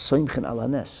soimchen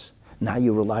alanes. Now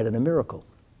you relied on a miracle.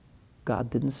 God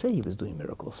didn't say He was doing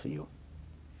miracles for you.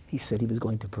 He said He was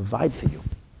going to provide for you,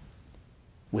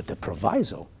 with the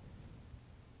proviso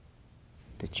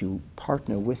that you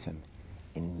partner with Him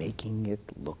in making it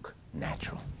look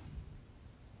natural.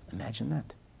 Imagine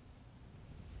that.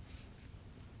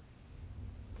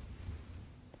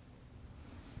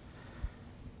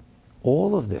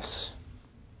 All of this,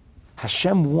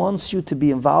 Hashem wants you to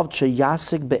be involved,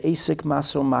 sheyasik be'esik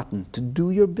maso matan, to do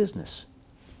your business.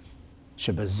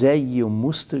 This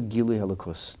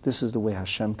is the way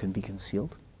Hashem can be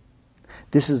concealed.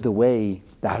 This is the way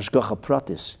the hashgacha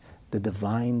pratis, the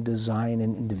divine design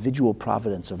and individual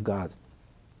providence of God,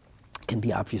 can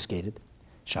be obfuscated.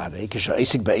 Every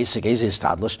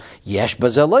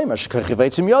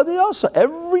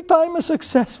time a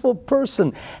successful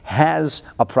person has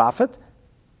a profit,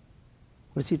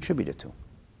 what does he attribute it to?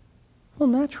 Well,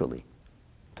 naturally,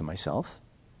 to myself,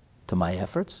 to my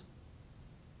efforts,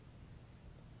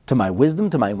 to my wisdom,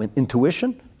 to my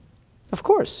intuition. Of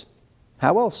course.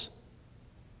 How else?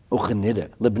 As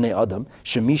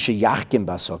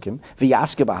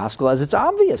it's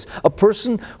obvious, a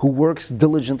person who works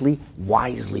diligently,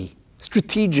 wisely,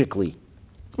 strategically,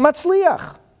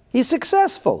 matzliach, he's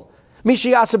successful.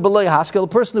 A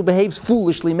person who behaves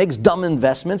foolishly, makes dumb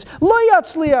investments, lo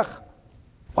yatzliach.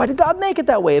 Why did God make it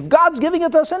that way? If God's giving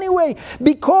it to us anyway,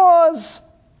 because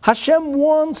Hashem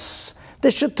wants the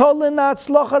shetolin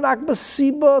atzlacha rak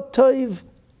b'siba toiv.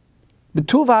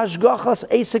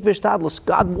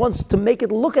 God wants to make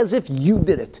it look as if you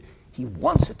did it. He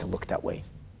wants it to look that way.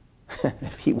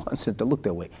 If He wants it to look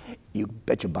that way, you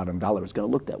bet your bottom dollar it's going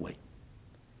to look that way.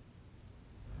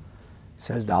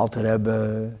 Says the Alter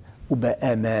Rebbe,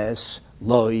 Ube'emes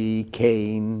loi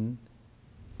kein.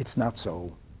 It's not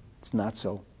so. It's not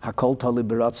so. Hakol tali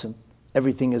b'ratzon.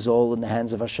 Everything is all in the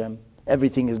hands of Hashem.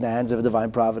 Everything is in the hands of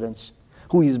divine providence.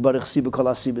 Hu yizbarich siba kol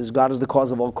hasibas. God is the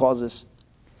cause of all causes.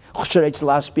 When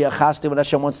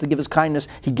Hashem wants to give His kindness,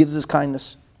 He gives His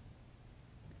kindness.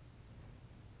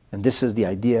 And this is the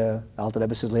idea, Alter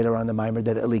Rebbe says later on in the Maimer,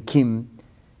 that Elikim,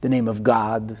 the name of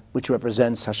God, which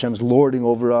represents Hashem's lording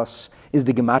over us, is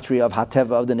the gematria of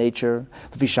Hateva, of the nature.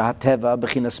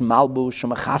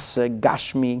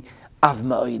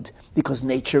 Because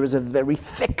nature is a very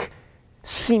thick,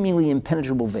 seemingly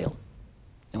impenetrable veil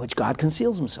in which God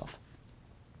conceals Himself.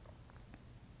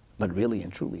 But really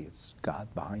and truly, it's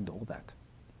God behind all that.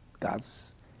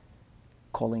 God's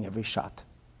calling every shot,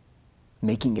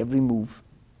 making every move,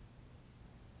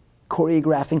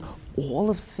 choreographing all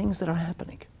of the things that are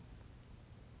happening.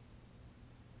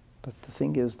 But the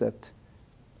thing is that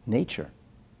nature,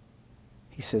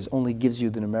 he says, only gives you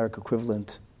the numeric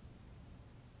equivalent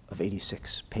of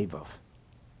 86, Pevav.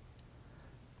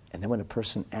 And then when a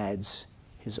person adds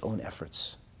his own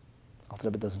efforts, Alter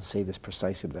Rebbe doesn't say this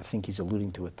precisely, but I think he's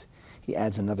alluding to it. He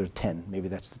adds another 10. Maybe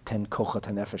that's the 10 kochat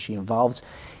hanefesh. He involves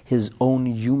his own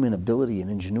human ability and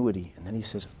ingenuity. And then he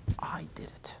says, I did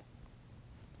it.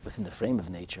 Within the frame of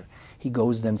nature. He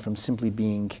goes then from simply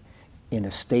being in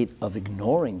a state of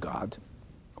ignoring God,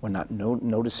 or not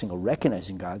noticing or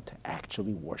recognizing God, to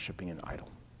actually worshiping an idol.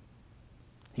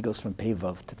 He goes from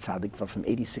Pevav to Tzaddik, from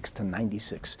 86 to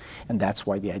 96. And that's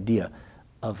why the idea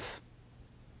of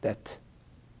that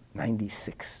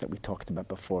 96 that we talked about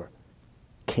before,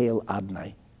 Kael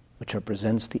Adnai, which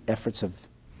represents the efforts of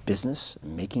business,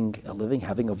 making a living,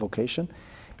 having a vocation,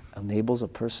 enables a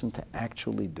person to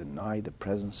actually deny the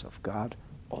presence of God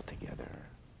altogether.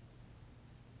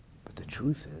 But the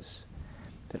truth is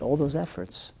that all those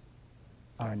efforts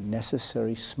are a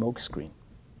necessary smokescreen.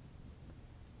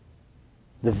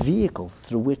 The vehicle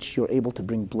through which you're able to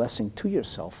bring blessing to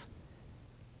yourself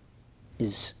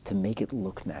is to make it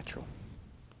look natural.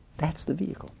 That's the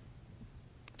vehicle.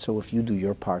 So if you do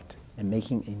your part in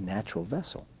making a natural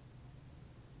vessel,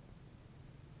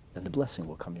 then the blessing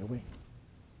will come your way.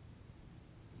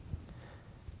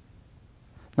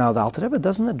 Now, the Alter Rebbe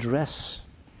doesn't address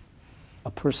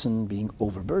a person being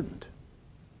overburdened.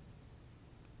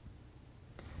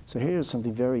 So here's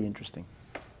something very interesting.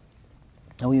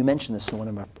 And we mentioned this in one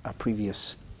of our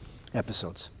previous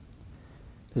episodes.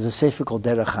 There's a sefer called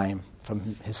Derech Chaim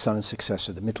from his son and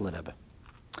successor, the Futile Rebbe.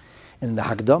 And in the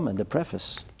Hagdama, in the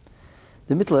preface,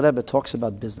 the Futile Rebbe talks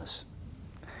about business.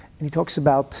 And he talks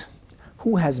about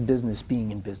who has business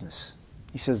being in business.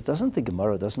 He says, doesn't the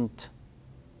Gemara,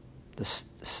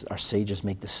 our sages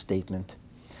make the statement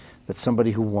that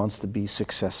somebody who wants to be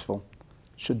successful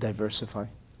should diversify?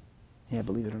 Yeah,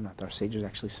 believe it or not, our sages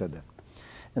actually said that.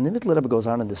 And the Futile Rebbe goes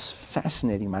on in this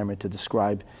fascinating mimer to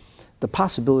describe the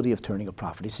possibility of turning a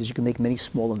profit. He says you can make many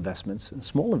small investments, and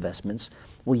small investments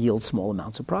will yield small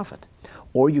amounts of profit.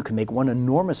 Or you can make one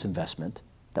enormous investment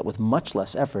that with much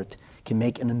less effort can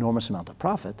make an enormous amount of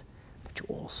profit, but you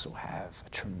also have a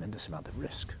tremendous amount of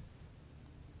risk.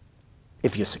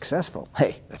 If you're successful,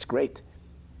 hey, that's great.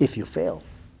 If you fail,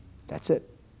 that's it.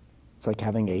 It's like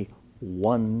having a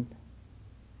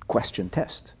one-question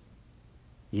test.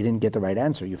 You didn't get the right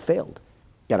answer, you failed.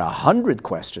 You got 100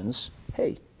 questions,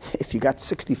 hey, if you got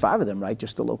 65 of them right, you're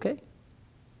still okay.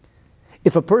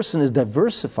 If a person is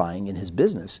diversifying in his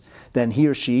business, then he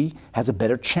or she has a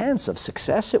better chance of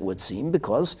success, it would seem,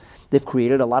 because they've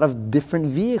created a lot of different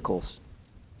vehicles.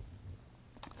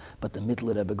 But the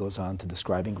Futile Rebbe goes on to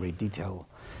describe in great detail,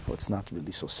 well, it's not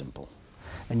really so simple.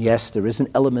 And yes, there is an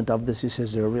element of this. He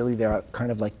says there are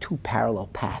kind of like two parallel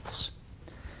paths.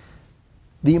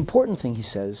 The important thing, he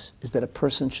says, is that a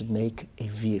person should make a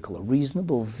vehicle, a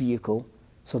reasonable vehicle,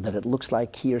 so that it looks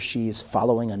like he or she is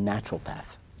following a natural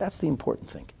path. That's the important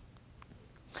thing.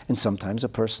 And sometimes a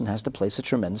person has to place a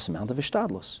tremendous amount of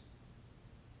ishtadlus.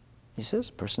 He says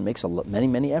a person makes many,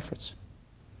 many efforts.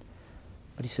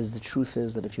 But he says the truth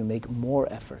is that if you make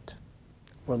more effort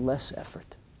or less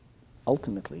effort,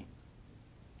 ultimately,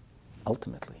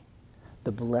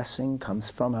 the blessing comes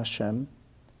from Hashem,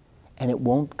 and it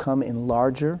won't come in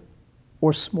larger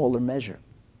or smaller measure.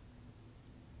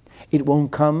 It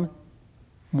won't come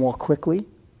more quickly,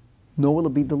 nor will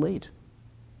it be delayed.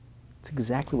 It's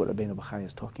exactly what Rabbeinu Bachaya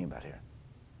is talking about here.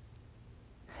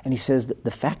 And he says that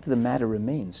the fact of the matter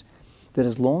remains that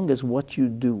as long as what you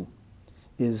do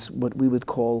is what we would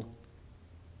call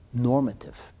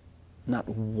normative, not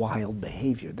wild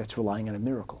behavior that's relying on a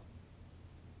miracle,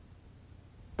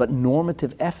 but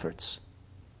normative efforts,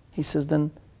 he says, then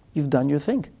you've done your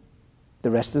thing.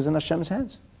 The rest is in Hashem's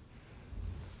hands.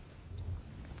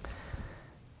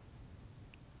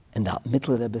 And the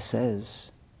Futile Rebbe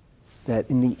says that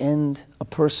in the end, a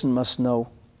person must know,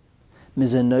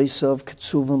 your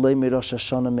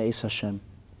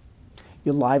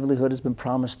livelihood has been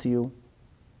promised to you.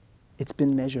 It's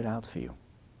been measured out for you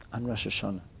on Rosh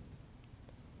Hashanah.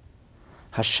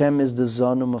 Hashem is the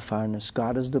Zonu Mefarnes.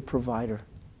 God is the provider.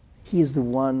 He is the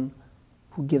one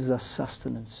who gives us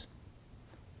sustenance.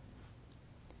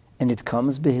 And it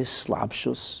comes b'his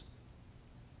slabshus.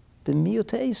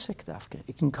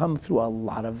 It can come through a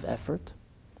lot of effort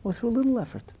or through a little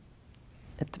effort.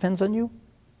 It depends on you.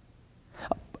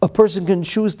 A person can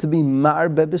choose to be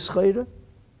marbe b'schayra.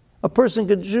 A person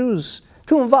can choose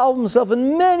to involve himself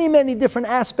in many, many different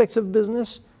aspects of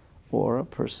business. Or a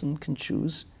person can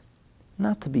choose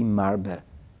not to be marbe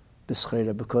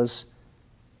b'schayra, because,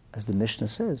 as the Mishnah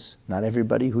says, not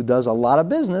everybody who does a lot of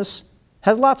business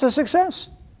has lots of success.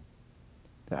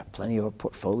 There are plenty of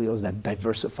portfolios that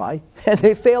diversify, and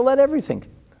they fail at everything.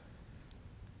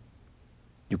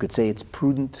 You could say it's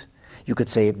prudent. You could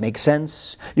say it makes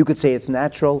sense. You could say it's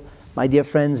natural. My dear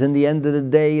friends, in the end of the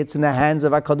day, it's in the hands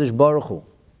of HaKadosh Baruch Hu.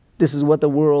 This is what the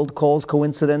world calls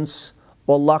coincidence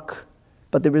or luck,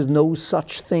 but there is no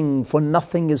such thing, for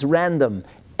nothing is random.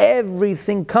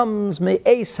 Everything comes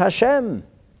me'es Hashem.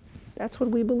 That's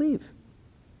what we believe.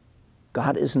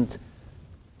 God isn't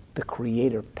the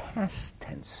creator past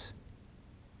tense.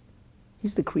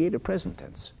 He's the creator present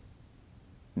tense,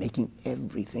 making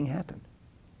everything happen.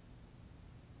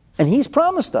 And He's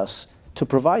promised us to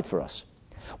provide for us.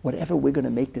 Whatever we're going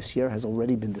to make this year has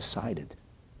already been decided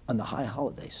on the high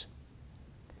holidays.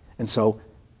 And so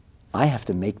I have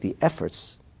to make the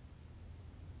efforts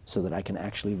so that I can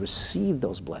actually receive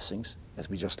those blessings, as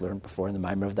we just learned before in the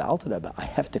Mimer of the Alter Rebbe. I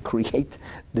have to create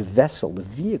the vessel, the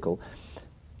vehicle,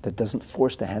 that doesn't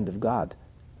force the hand of God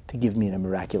to give me in a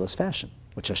miraculous fashion,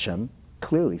 which Hashem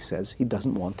clearly says He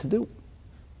doesn't want to do.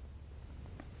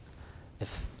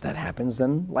 If that happens,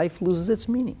 then life loses its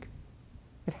meaning.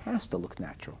 It has to look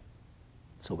natural,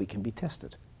 so we can be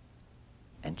tested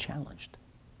and challenged.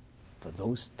 For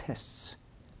those tests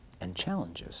and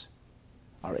challenges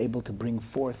are able to bring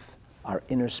forth our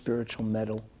inner spiritual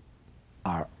mettle,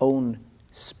 our own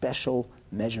special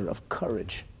measure of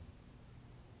courage,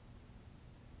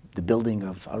 the building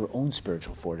of our own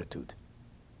spiritual fortitude.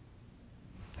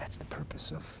 That's the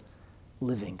purpose of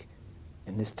living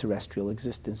in this terrestrial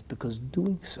existence, because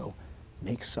doing so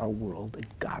makes our world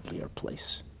a godlier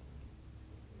place.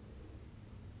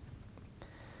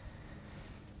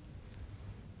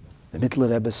 The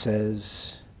Mittler Rebbe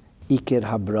says, Iker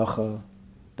ha-bracha,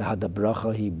 the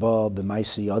hadabracha hi ba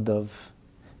b'maisa yadav.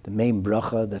 The main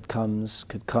bracha that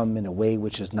could come in a way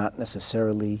which is not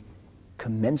necessarily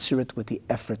commensurate with the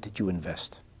effort that you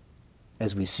invest.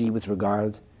 As we see with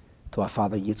regard to our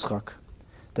father Yitzchak,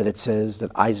 that it says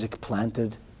that Isaac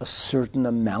planted a certain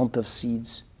amount of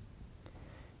seeds.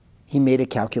 He made a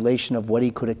calculation of what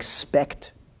he could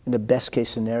expect in the best case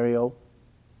scenario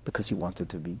because he wanted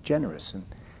to be generous and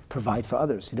provide for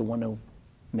others. He didn't want to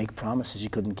make promises he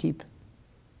couldn't keep.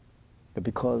 But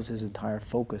because his entire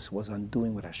focus was on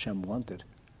doing what Hashem wanted,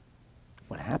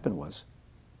 what happened was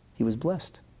he was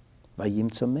blessed.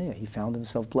 Vayim tzomeh, he found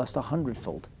himself blessed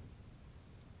 100-fold.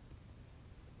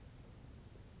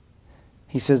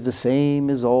 He says the same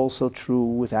is also true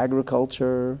with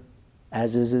agriculture,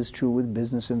 as is true with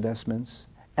business investments,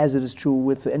 as it is true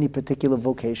with any particular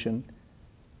vocation.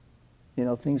 You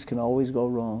know, things can always go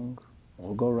wrong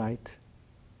or go right.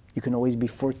 You can always be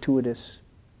fortuitous.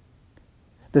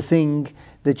 The thing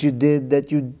that you did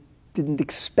that you didn't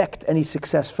expect any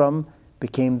success from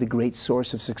became the great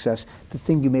source of success. The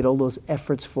thing you made all those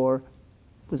efforts for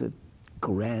was a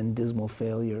grand, dismal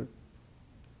failure.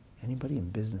 Anybody in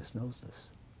business knows this.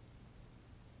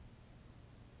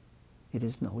 It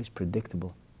isn't always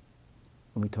predictable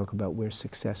when we talk about where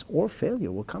success or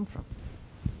failure will come from.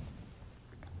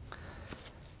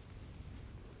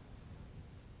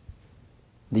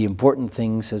 The important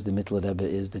thing, says the Mittler Rebbe,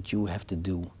 is that you have to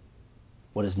do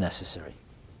what is necessary.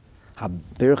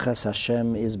 Habirchas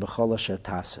Hashem is b'chol asher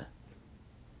taseh.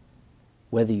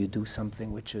 Whether you do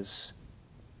something which is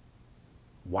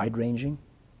wide-ranging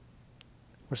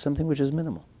or something which is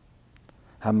minimal.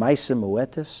 Hamaisa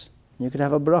muetes, you could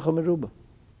have a bracha meruba.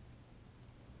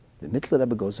 The Mittler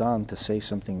Rebbe goes on to say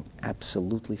something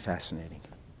absolutely fascinating.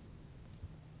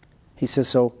 He says,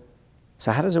 so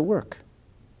how does it work?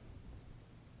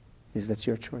 That's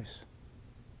your choice.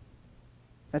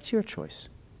 That's your choice.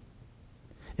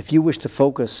 If you wish to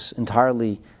focus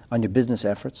entirely on your business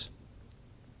efforts,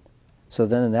 so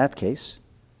then in that case,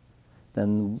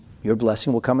 then your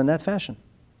blessing will come in that fashion.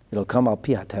 It'll come al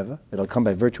pi hateva, it'll come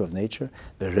by virtue of nature,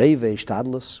 bereve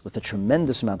shtadlus, with a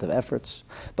tremendous amount of efforts,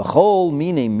 b'chol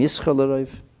mine mischar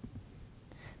l'roiv,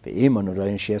 ve'im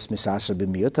anorayin she'es misasher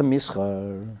b'miyot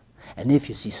mischar. And if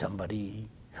you see somebody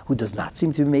who does not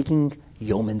seem to be making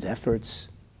yeoman's efforts,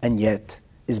 and yet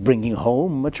is bringing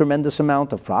home a tremendous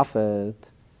amount of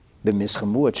profit, we would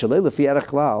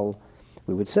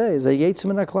say,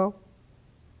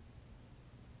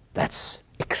 that's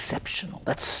exceptional,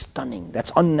 that's stunning,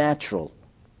 that's unnatural.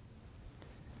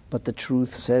 But the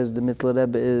truth, says the Mittler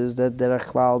Rebbe, is that there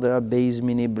are beis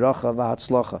mini bracha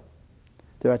v'hatzlacha.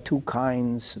 There are two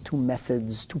kinds, two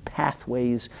methods, two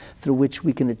pathways through which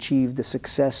we can achieve the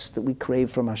success that we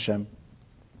crave from Hashem.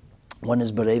 One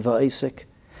is bereva isik,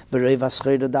 bereva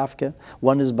schreida davke.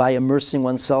 One is by immersing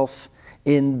oneself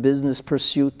in business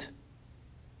pursuit,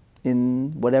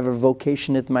 in whatever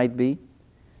vocation it might be.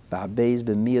 The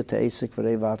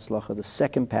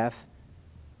second path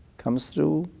comes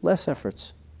through less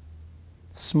efforts.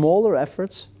 Smaller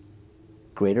efforts,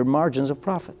 greater margins of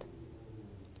profit.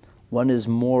 One is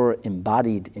more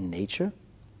embodied in nature,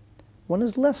 one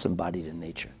is less embodied in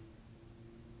nature.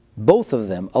 Both of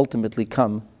them ultimately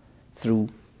come through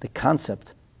the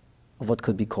concept of what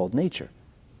could be called nature.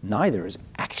 Neither is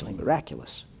actually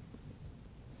miraculous.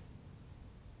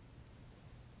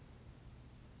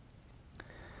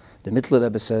 The Mittler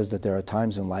Rebbe says that there are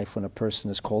times in life when a person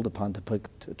is called upon to put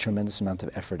a tremendous amount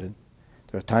of effort in.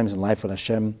 There are times in life when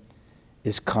Hashem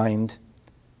is kind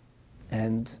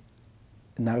and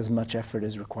not as much effort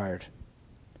is required.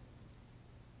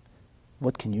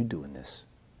 What can you do in this?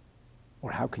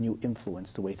 Or how can you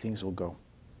influence the way things will go?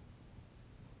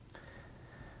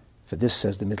 For this,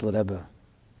 says the Mittler Rebbe,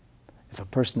 if a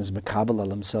person is mekabel al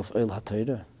himself oil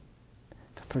ha-Torah,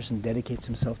 if a person dedicates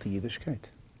himself to Yiddishkeit,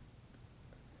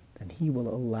 then he will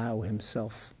allow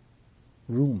himself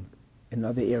room in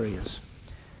other areas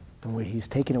from where he's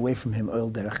taken away from him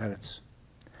oil derech eretz.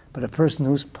 But a person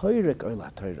who's poirek oil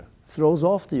ha-Torah, throws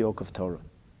off the yoke of Torah,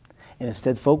 and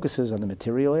instead focuses on the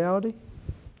material reality,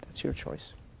 that's your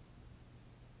choice.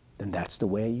 Then that's the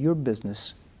way your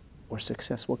business or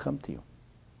success will come to you.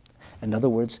 In other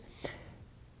words,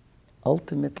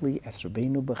 ultimately, as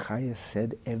Rabbeinu Bachaya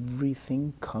said,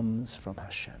 everything comes from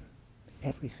Hashem.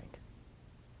 Everything.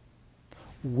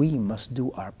 we must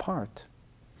do our part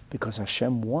because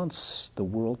Hashem wants the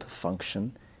world to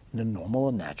function in a normal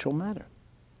and natural manner.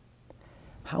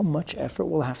 How much effort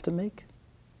we'll have to make?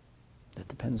 That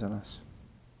depends on us.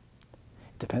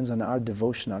 It depends on our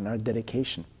devotion, on our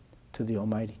dedication to the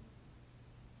Almighty.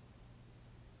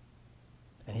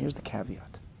 And here's the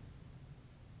caveat.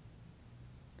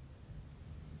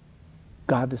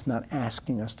 God is not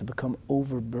asking us to become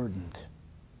overburdened.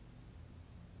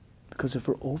 Because if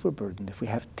we're overburdened, if we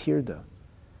have tirda,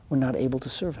 we're not able to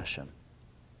serve Hashem.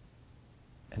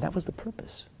 And that was the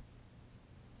purpose.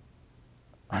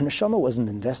 Our neshama wasn't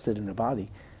invested in a body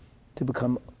to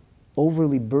become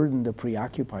overly burdened or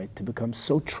preoccupied, to become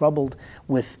so troubled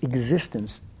with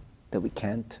existence that we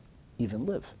can't even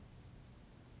live.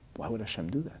 Why would Hashem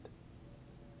do that?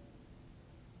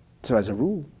 So as a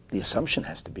rule, the assumption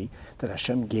has to be that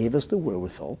Hashem gave us the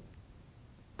wherewithal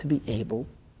to be able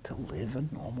to live a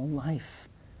normal life.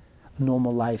 A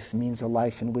normal life means a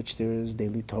life in which there is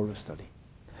daily Torah study.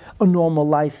 A normal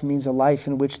life means a life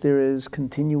in which there is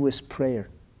continuous prayer.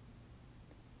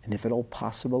 And if at all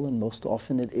possible, and most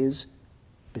often it is,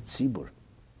 b'tzibur,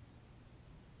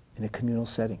 in a communal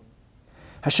setting.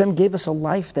 Hashem gave us a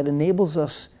life that enables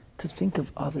us to think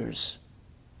of others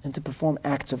and to perform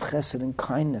acts of chesed and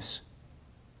kindness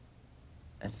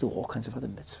and to do all kinds of other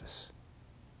mitzvahs.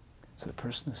 So the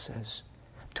person who says,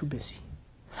 I'm too busy,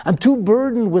 I'm too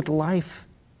burdened with life,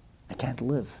 I can't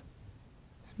live,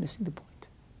 is missing the point.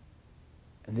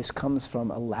 And this comes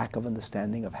from a lack of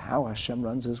understanding of how Hashem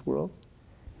runs His world,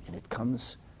 and it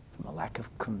comes from a lack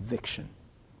of conviction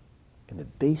in the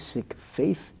basic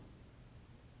faith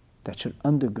that should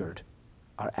undergird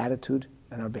our attitude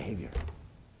and our behavior.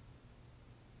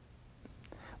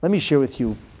 Let me share with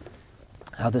you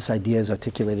how this idea is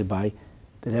articulated by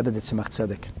the Rebbe de Tzemach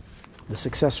Tzedek, the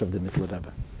successor of the Mittler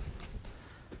Rebbe,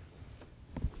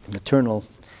 the maternal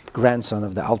grandson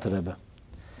of the Alter Rebbe.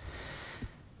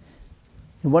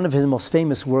 In one of his most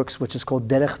famous works, which is called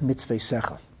Derech Mitzvah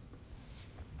Secha,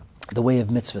 the way of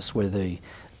mitzvahs, where the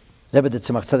Rebbe de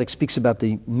Tzemach Tzedek speaks about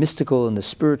the mystical and the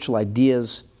spiritual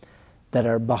ideas that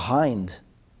are behind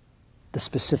the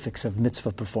specifics of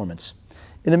mitzvah performance.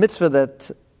 In a mitzvah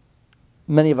that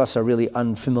many of us are really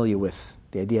unfamiliar with,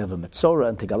 the idea of a metzora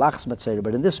and tegalachs metzora,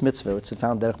 but in this mitzvah, it's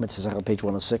found Derech Mitzvah Secha, page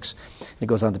 106, and it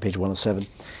goes on to page 107.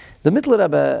 The Mittler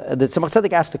Rebbe, the Tzemach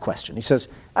Tzedek, asked a question. He says,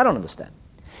 I don't understand.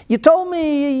 You told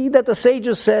me that the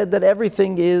sages said that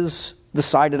everything is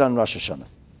decided on Rosh Hashanah.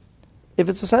 If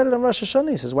it's decided on Rosh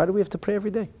Hashanah, he says, why do we have to pray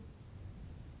every day?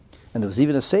 And there was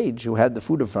even a sage who had the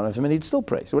food in front of him and he'd still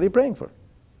pray. So what are you praying for?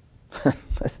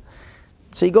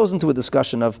 So he goes into a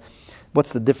discussion of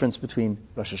what's the difference between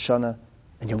Rosh Hashanah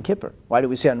and Yom Kippur. Why do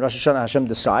we say on Rosh Hashanah Hashem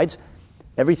decides?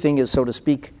 Everything is, so to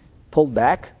speak, pulled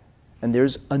back and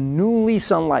there's a new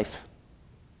lease on life.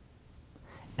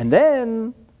 And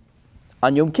then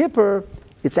on Yom Kippur,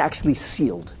 it's actually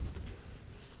sealed.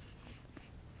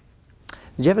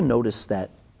 Did you ever notice that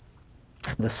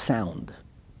the sound,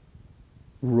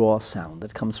 raw sound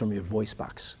that comes from your voice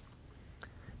box,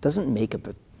 doesn't make a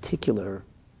particular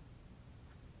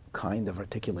kind of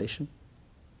articulation?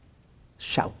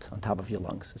 Shout on top of your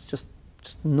lungs. It's just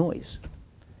noise.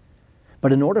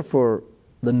 But in order for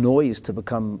the noise to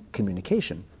become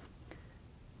communication,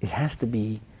 it has to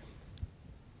be,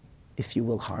 if you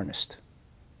will, harnessed.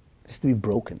 It has to be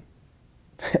broken.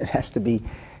 It has to be,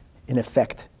 in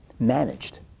effect,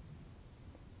 managed.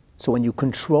 So when you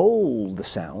control the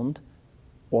sound,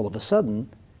 all of a sudden,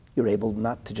 you're able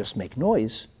not to just make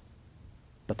noise,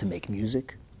 but to make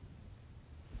music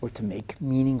or to make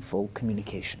meaningful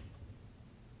communication.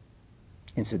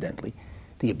 Incidentally,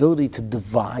 the ability to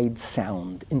divide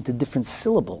sound into different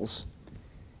syllables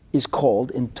is called,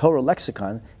 in Torah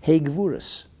lexicon,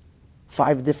 Hegvuras,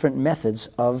 5 different methods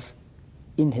of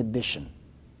inhibition,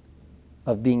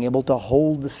 of being able to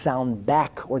hold the sound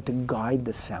back or to guide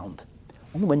the sound.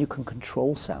 Only when you can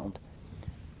control sound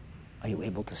are you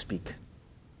able to speak.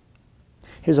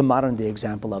 Here's a modern day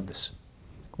example of this.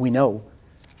 We know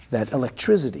that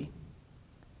electricity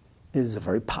is a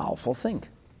very powerful thing.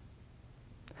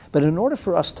 But in order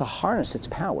for us to harness its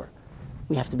power,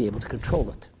 we have to be able to control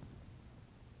it.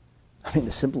 I mean,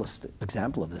 the simplest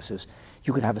example of this is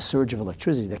you could have a surge of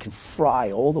electricity that can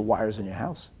fry all the wires in your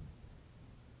house.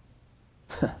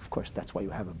 Of course, that's why you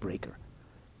have a breaker.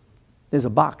 There's a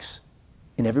box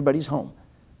in everybody's home,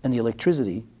 and the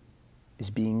electricity is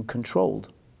being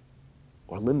controlled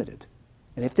or limited.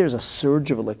 And if there's a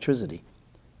surge of electricity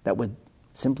that would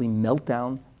simply melt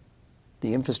down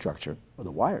the infrastructure or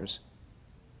the wires,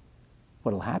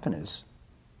 what will happen is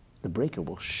the breaker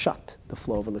will shut the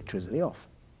flow of electricity off.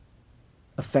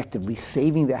 effectively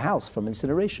saving the house from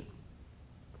incineration.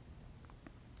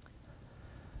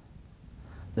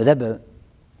 The Rebbe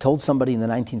told somebody in the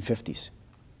 1950s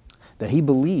that he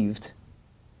believed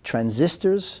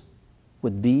transistors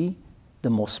would be the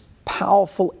most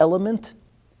powerful element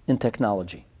in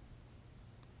technology.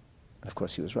 And of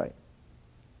course, he was right.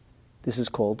 This is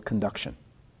called conduction,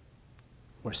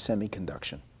 or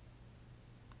semiconduction,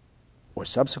 or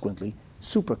subsequently,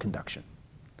 superconduction.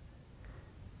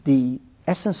 The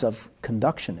essence of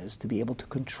conduction is to be able to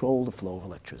control the flow of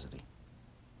electricity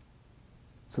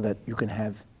so that you can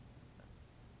have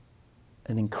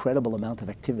an incredible amount of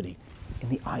activity in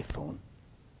the iPhone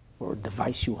or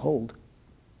device you hold,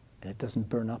 and it doesn't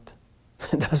burn up.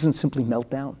 It doesn't simply melt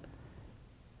down.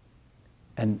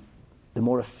 And the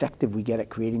more effective we get at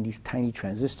creating these tiny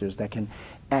transistors that can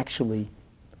actually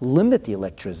limit the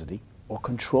electricity or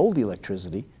control the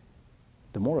electricity,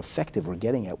 the more effective we're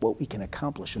getting at what we can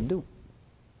accomplish and do.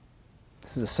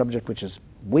 This is a subject which is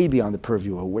way beyond the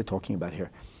purview of what we're talking about here.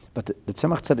 But the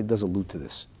Tzemach Tzedek does allude to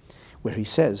this, where he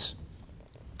says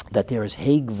that there is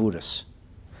Hei Gvuras,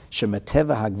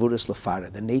 Shemeteva HaGvuras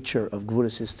Lefara. The nature of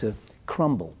Gvuras is to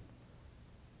crumble,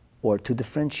 or to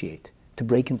differentiate, to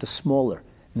break into smaller,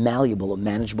 malleable, or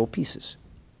manageable pieces.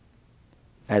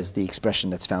 As the expression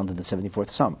that's found in the 74th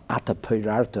Psalm, Ata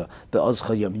Pirarta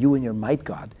Be'ozcha Yom, you and your might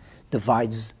God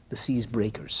divides the sea's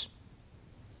breakers.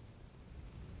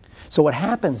 So what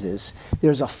happens is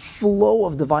there's a flow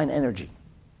of divine energy.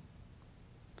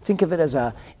 Think of it as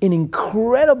an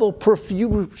incredible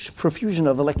profusion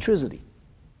of electricity.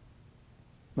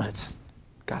 But it's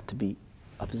got to be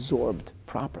absorbed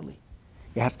properly.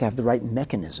 You have to have the right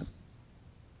mechanism.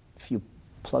 If you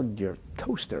plugged your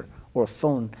toaster or a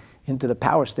phone into the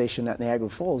power station at Niagara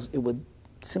Falls, it would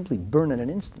simply burn in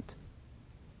an instant.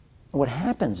 And what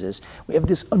happens is we have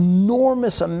this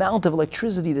enormous amount of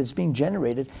electricity that's being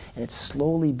generated, and it's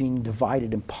slowly being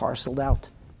divided and parceled out.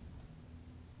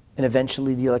 And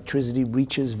eventually the electricity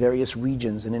reaches various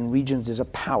regions, and in regions there's a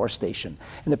power station.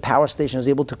 And the power station is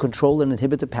able to control and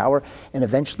inhibit the power, and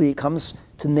eventually it comes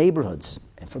to neighborhoods.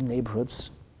 And from neighborhoods,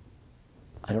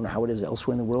 I don't know how it is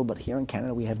elsewhere in the world, but here in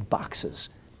Canada we have boxes.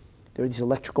 There are these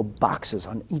electrical boxes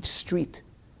on each street.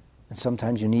 And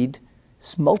sometimes you need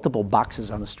multiple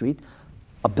boxes on a street.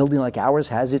 A building like ours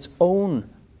has its own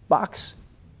box.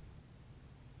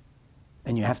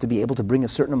 And you have to be able to bring a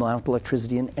certain amount of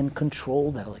electricity in and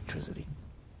control that electricity.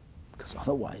 Because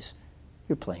otherwise,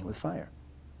 you're playing with fire.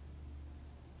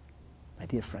 My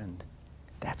dear friend,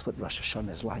 that's what Rosh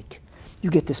Hashanah is like. You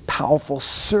get this powerful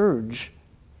surge.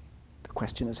 The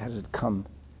question is, how does it come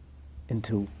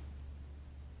into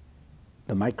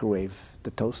the microwave,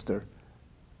 the toaster?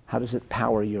 How does it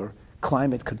power your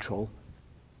climate control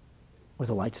or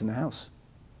the lights in the house?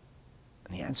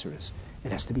 And the answer is,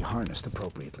 it has to be harnessed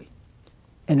appropriately.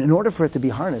 And in order for it to be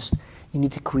harnessed, you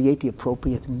need to create the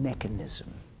appropriate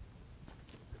mechanism.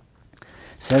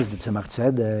 Says the Tzemach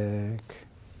Tzedek.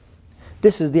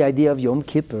 This is the idea of Yom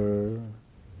Kippur.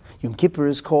 Yom Kippur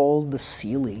is called the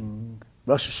sealing.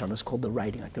 Rosh Hashanah is called the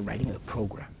writing, like the writing of the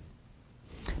program.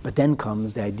 But then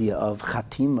comes the idea of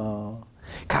Chatima.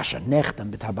 Kasha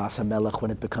nechtam b'tabas hamelech,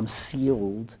 when it becomes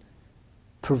sealed,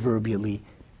 proverbially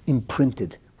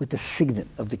imprinted with the signet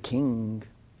of the king.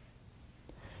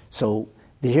 So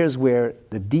here's where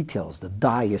the details, the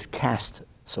die is cast,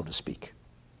 so to speak.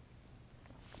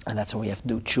 And that's how we have to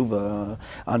do tshuva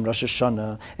on Rosh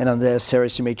Hashanah and on the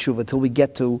Seres Yemei Tshuva till we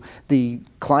get to the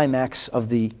climax of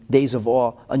the days of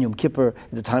awe on Yom Kippur,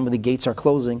 at the time when the gates are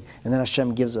closing, and then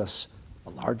Hashem gives us a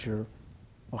larger,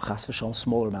 or chas v'shalom,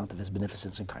 smaller amount of His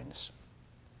beneficence and kindness.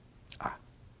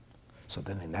 So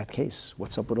then in that case,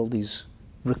 what's up with all these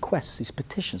requests, these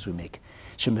petitions we make?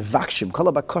 Shemivakshim, kol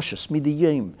habakashos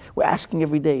midiyim. We're asking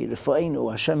every day, Refa'inu,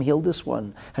 Hashem heal this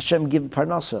one, Hashem give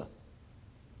parnasa.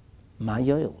 Ma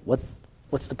yoel.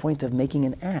 What's the point of making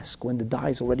an ask when the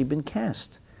die's already been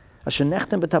cast? Asher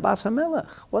nechtem b'tabas hamelech.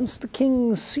 Once the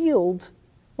king's sealed,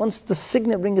 once the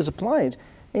signet ring is applied,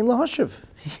 ein lahashiv.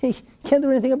 He can't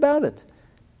do anything about it.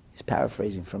 He's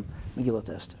paraphrasing from Megillat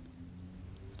Esther.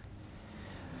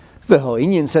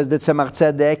 V'ho'inyan, says the Tzemach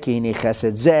Tzedek, hini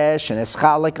chesed zeh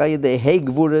sheneschalek ayidei hei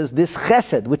gvuras, this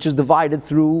chesed, which is divided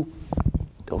through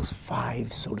those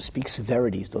 5, so to speak,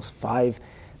 severities, those 5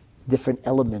 different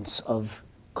elements of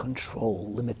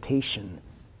control, limitation,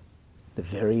 the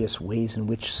various ways in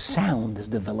which sound is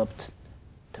developed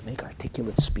to make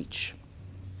articulate speech.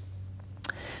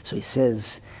 So he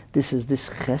says, this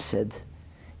chesed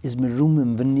is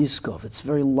merumim v'niskov. It's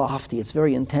very lofty, it's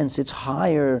very intense, it's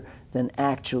higher than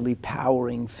actually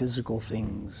powering physical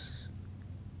things.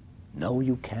 No,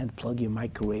 you can't plug your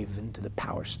microwave into the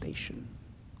power station.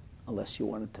 unless you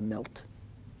want it to melt.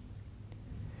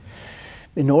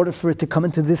 In order for it to come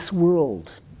into this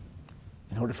world,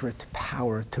 in order for it to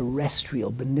power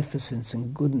terrestrial beneficence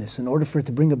and goodness, in order for it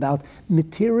to bring about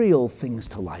material things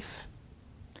to life,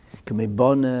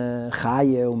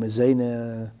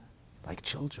 like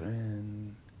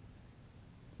children,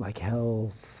 like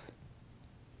health,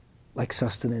 like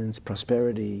sustenance,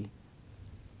 prosperity,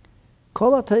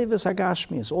 all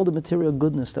the material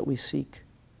goodness that we seek,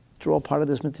 they're all part of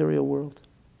this material world.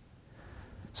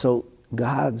 So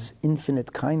God's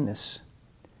infinite kindness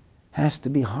has to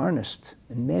be harnessed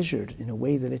and measured in a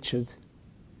way that it should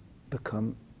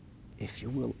become, if you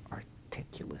will,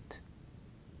 articulate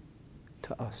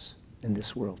to us in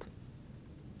this world.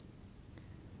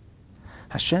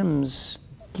 Hashem's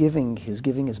giving, his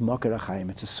giving is makar achayim,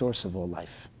 it's a source of all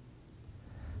life.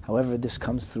 However, this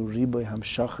comes through riboy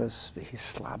hamshachas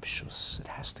v'hislabshus. It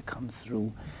has to come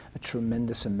through a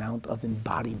tremendous amount of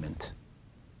embodiment.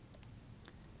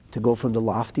 To go from the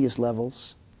loftiest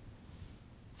levels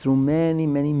through many,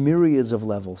 many myriads of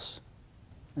levels.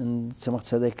 And Tzemach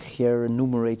Tzedek here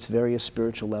enumerates various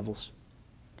spiritual levels.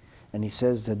 And he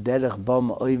says that derech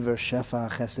bam over shefa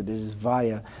chesed, it is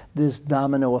via this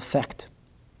domino effect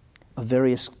of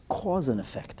various cause and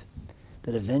effect,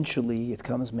 that eventually it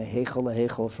comes mehechel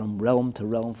lahechel, from realm to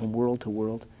realm, from world to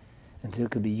world, until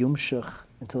it could be yumshach,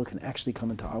 until it can actually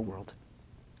come into our world.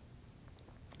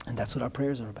 And that's what our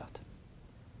prayers are about.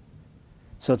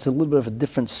 So it's a little bit of a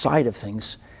different side of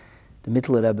things. The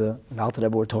Mittler Rebbe and Alter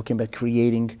Rebbe were talking about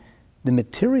creating the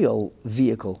material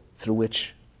vehicle through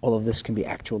which all of this can be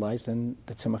actualized, and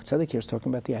the Tzemach Tzedek here is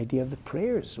talking about the idea of the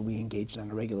prayers we engage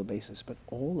on a regular basis, but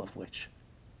all of which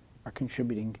are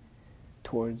contributing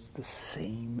towards the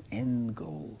same end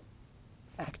goal,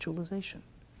 actualization,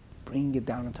 bringing it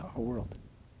down into our world.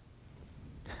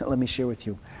 Let me share with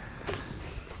you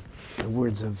the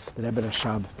words of the Rebbe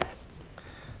Rashab,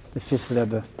 the fifth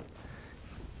Rebbe,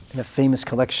 in a famous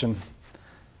collection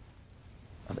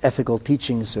of ethical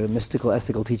teachings, mystical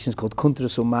ethical teachings called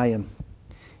Kuntras Umayim.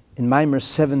 In Maimer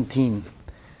 17,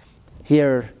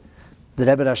 here the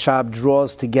Rebbe Rashab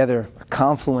draws together a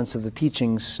confluence of the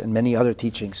teachings and many other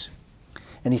teachings.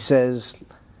 And he says,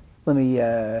 let me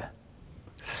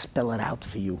spell it out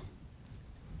for you.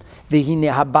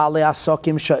 Business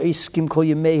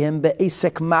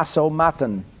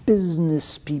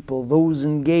people, those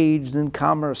engaged in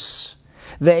commerce,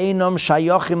 they can't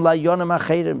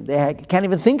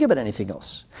even think about anything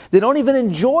else. They don't even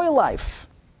enjoy life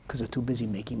because they're too busy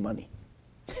making money.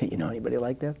 You know anybody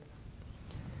like that?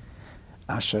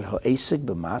 They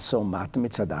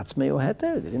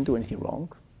didn't do anything wrong.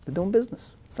 They're doing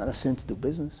business. It's not a sin to do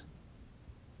business.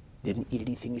 Didn't eat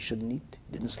anything you shouldn't eat.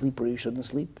 Didn't sleep where you shouldn't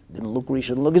sleep. Didn't look where you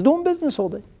shouldn't look. He's doing business all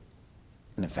day.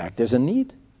 And in fact, there's a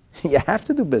need. You have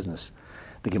to do business.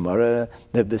 The Gemara,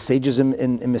 the sages in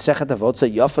Mesechet Avot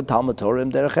say, Yafa Talmud Torah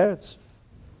im derech eretz.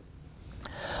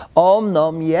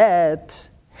 Omnom yet,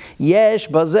 yesh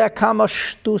bazeh kama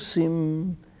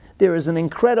shtusim. There is an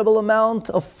incredible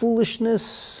amount of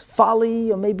foolishness,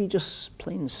 folly, or maybe just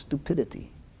plain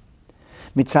stupidity.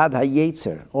 Mitzad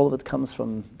hayetzer, all of it comes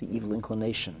from the evil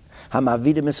inclination.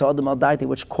 Hamavidim esadam al daiti,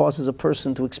 which causes a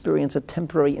person to experience a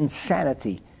temporary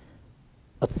insanity,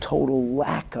 a total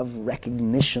lack of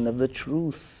recognition of the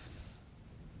truth.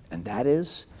 And that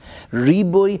is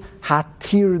riboy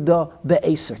hatirda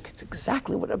be'esek. It's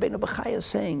exactly what Rabbeinu Bachaya is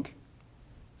saying.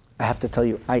 I have to tell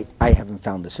you, I haven't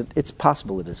found this. It's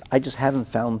possible it is. I just haven't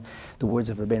found the words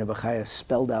of Rabbeinu Bachaya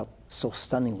spelled out so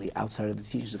stunningly outside of the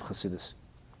teachings of Chassidus.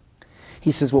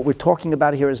 He says what we're talking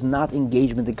about here is not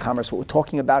engagement in commerce. What we're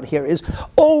talking about here is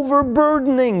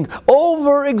overburdening,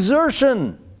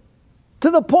 overexertion, to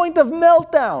the point of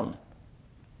meltdown.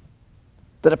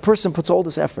 That a person puts all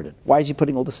this effort in. Why is he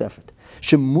putting all this effort?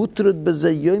 He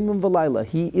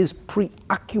is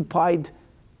preoccupied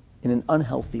in an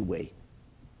unhealthy way.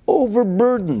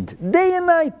 Overburdened, day and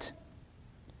night.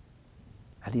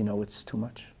 How do you know it's too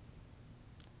much?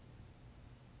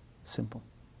 Simple.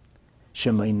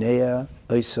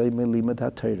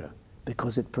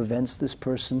 Because it prevents this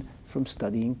person from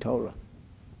studying Torah.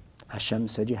 Hashem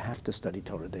said you have to study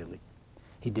Torah daily.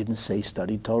 He didn't say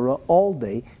study Torah all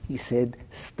day. He said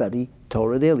study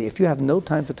Torah daily. If you have no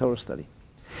time for Torah study,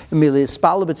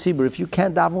 if you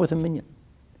can't daven with a minyan,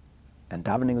 and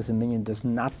davening with a minyan does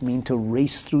not mean to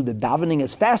race through the davening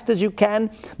as fast as you can,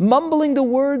 mumbling the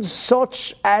words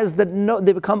such as that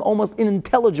they become almost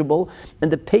unintelligible,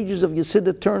 and the pages of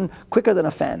Yesidah turn quicker than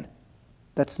a fan.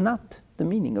 That's not the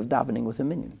meaning of davening with a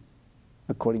minyan,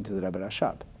 according to the Rebbe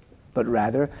Rashab. But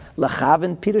rather,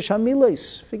 lachaven pirush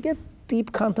hamilos, forget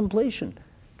deep contemplation,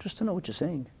 just to know what you're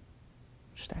saying.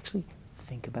 Just actually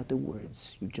think about the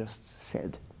words you just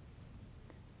said.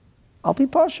 I'll be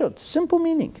pashut, simple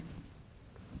meaning.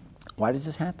 Why does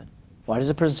this happen? Why does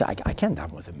a person say, I can't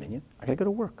daven with a minyan, I gotta go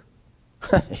to work?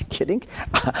 Are you kidding?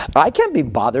 I can't be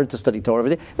bothered to study Torah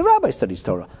every day. The rabbi studies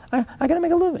Torah. I gotta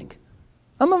make a living.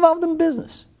 I'm involved in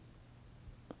business.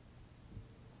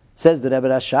 Says the Rebbe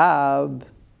Rashab,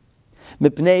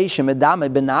 Mipnei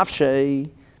shemedame benafshei,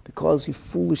 because he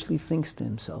foolishly thinks to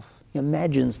himself, he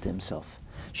imagines to himself,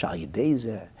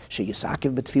 Sha'ar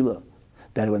HaBitachon,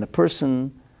 that when a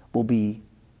person will be,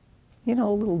 a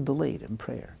little delayed in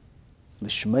prayer, to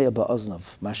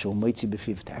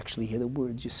actually hear the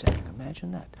words you're saying.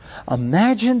 Imagine that.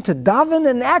 Imagine to daven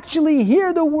and actually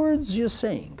hear the words you're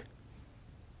saying.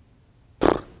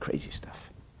 Crazy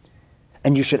stuff.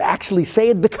 And you should actually say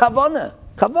it b'kavana.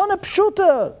 Kavana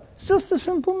pshuta. It's just a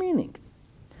simple meaning.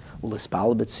 And to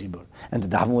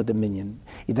daven with the minyan.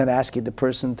 He then ask the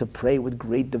person to pray with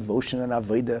great devotion and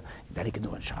avodah that he can do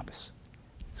on Shabbos.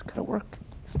 It's got to work.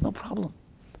 It's no problem.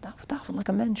 Daven like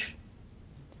a mensch.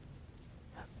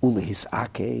 And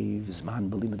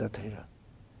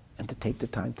to take the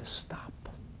time to stop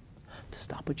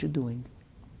what you're doing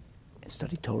and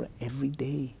study Torah every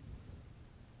day.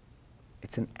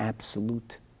 It's an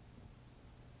absolute,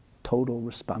 total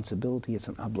responsibility. It's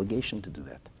an obligation to do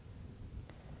that.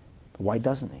 But why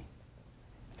doesn't he?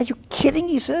 Are you kidding?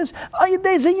 He says, I'll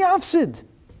be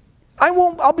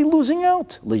losing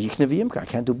out. I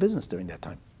can't do business during that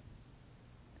time.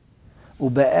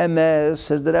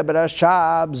 Says the Rebbe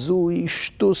Rashab, zui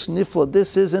shtus nifla.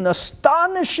 This is an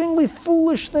astonishingly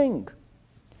foolish thing.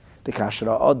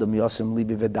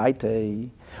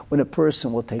 When a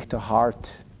person will take to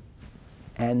heart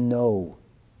and know,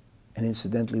 and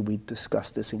incidentally we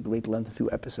discussed this in great length a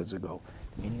few episodes ago,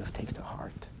 the meaning of take to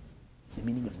heart, the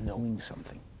meaning of knowing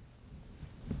something.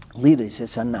 Leader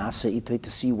says to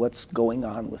see what's going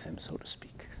on with him, so to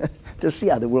speak, to see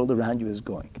how the world around you is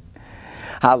going.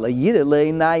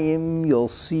 You'll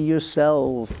see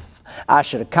yourself. That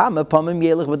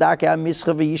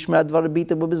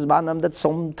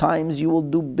sometimes you will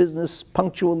do business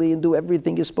punctually and do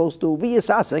everything you're supposed to.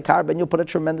 And you'll put a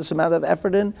tremendous amount of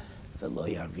effort in. And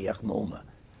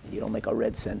you don't make a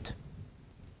red cent.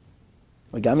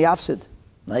 You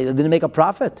didn't make a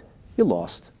profit. You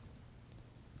lost.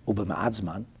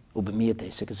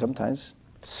 Sometimes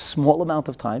small amount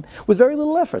of time with very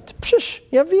little effort. Pshish,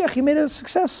 you made it a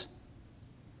success.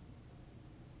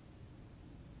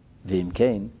 V'im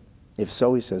kain, if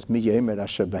so, he says,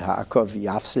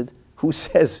 who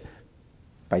says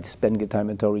by spending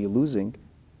time in Torah you're losing?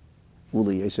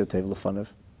 Maybe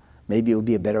it would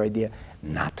be a better idea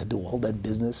not to do all that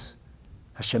business.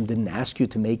 Hashem didn't ask you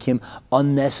to make him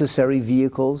unnecessary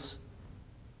vehicles.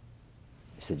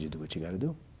 He said you do what you got to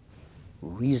do.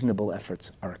 Reasonable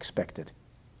efforts are expected.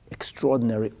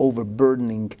 Extraordinary,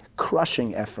 overburdening,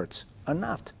 crushing efforts are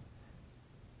not.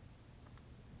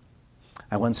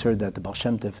 I once heard that the Baal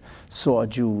Shem Tov saw a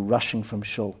Jew rushing from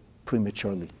shul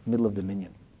prematurely, middle of the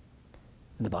minyan.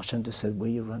 And the Baal Shem Tov said, where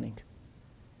are you running?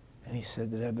 And he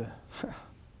said, Rebbe,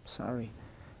 sorry,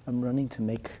 I'm running to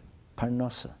make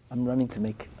parnasa. I'm running to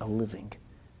make a living,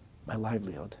 my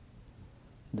livelihood.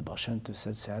 And the Baal Shem Tov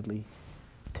said sadly,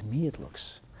 to me it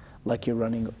looks like you're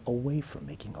running away from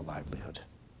making a livelihood.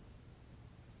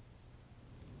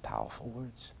 Powerful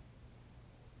words.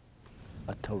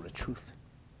 A Torah truth.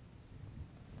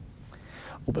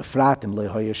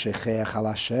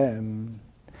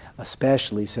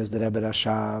 Especially, says the Rebbe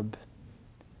Rashab,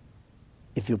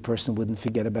 if your person wouldn't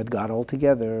forget about God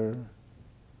altogether,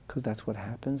 because that's what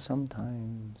happens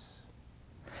sometimes.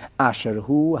 God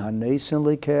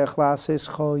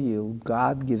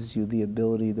gives you the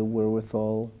ability, the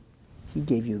wherewithal. He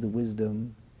gave you the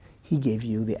wisdom. He gave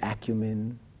you the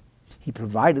acumen. He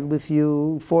provided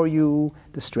for you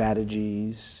the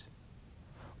strategies.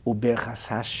 Uberchas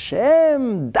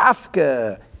Hashem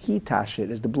dafka hitashit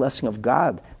is the blessing of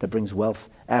God that brings wealth,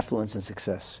 affluence, and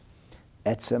success.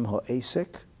 Etzem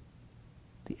ha'esek,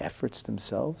 the efforts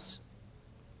themselves,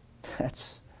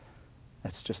 that's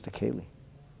just a keli.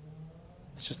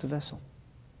 It's just a vessel.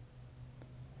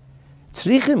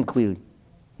 Tzrichim clearly,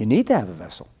 you need to have a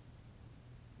vessel.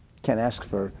 You can't ask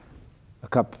for a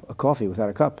cup of coffee without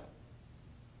a cup.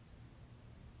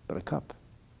 But a cup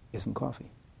isn't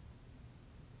coffee.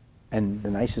 And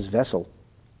the nicest vessel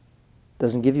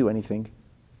doesn't give you anything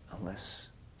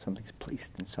unless something's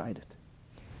placed inside it.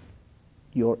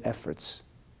 Your efforts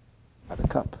are the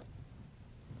cup.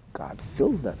 God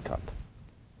fills that cup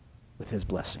with his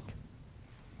blessing.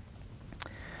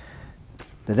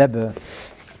 The Rebbe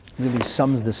really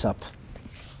sums this up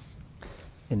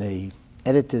in a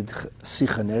edited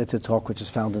Sikha, an edited talk, which is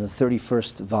found in the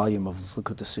 31st volume of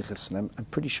Likutei Sichos, and I'm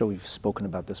pretty sure we've spoken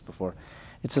about this before.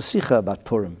 It's a Sikha about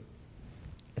Purim.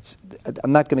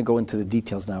 I'm not going to go into the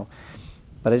details now,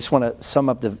 but I just want to sum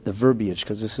up the verbiage,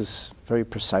 because this is very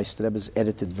precise, the Rebbe's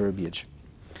edited verbiage.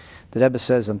 The Rebbe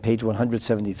says on page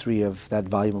 173 of that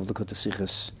volume of Likutei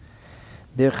Sichos,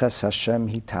 Birchas Hashem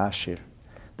hi ta'ashir.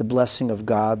 The blessing of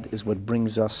God is what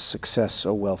brings us success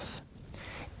or wealth.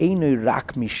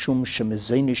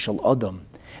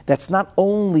 That's not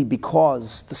only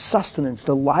because the sustenance,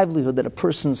 the livelihood that a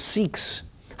person seeks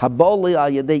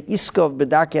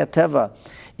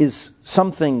is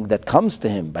something that comes to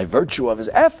him by virtue of his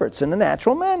efforts in a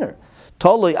natural manner.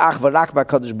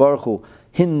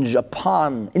 Hinge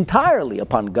entirely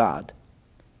upon God.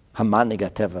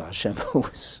 Hashem, who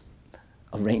is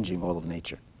arranging all of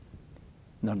nature.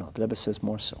 No, the Rebbe says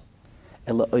more so.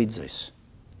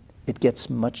 It gets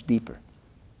much deeper.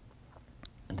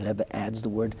 And the Rebbe adds the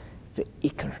word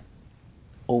ve'ikar,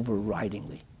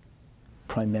 overridingly,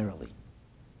 primarily.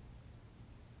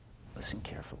 Listen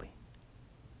carefully.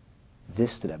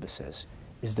 This, the Rebbe says,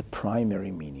 is the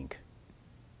primary meaning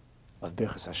of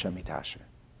Birchas Hashem hi ta'ashir.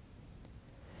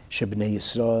 Shebnei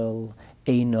Yisrael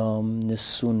einam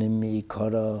nesunim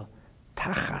me'ikara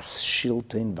tachas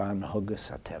shiltein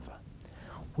v'anhogas hateva.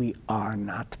 We are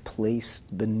not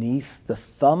placed beneath the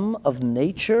thumb of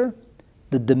nature,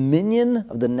 the dominion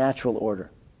of the natural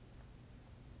order.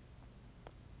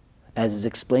 As is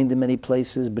explained in many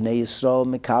places, Bnei Yisrael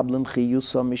mekablim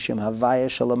chiyusa mishim havaya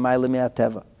shalamayla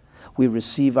me'ateva. We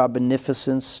receive our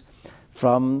beneficence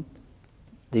from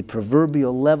the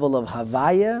proverbial level of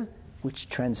havaya, which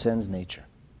transcends nature.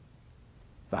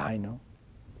 V'hainu,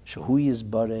 shehu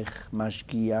yizbarech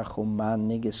mashgiach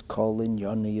u'manig es kol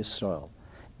inyonei Yisrael.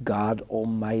 God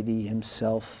Almighty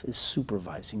Himself is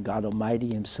supervising. God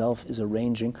Almighty Himself is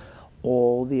arranging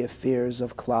all the affairs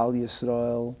of Klal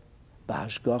Yisrael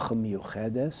b'hashgacha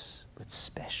miyuchedes, with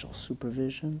special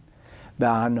supervision,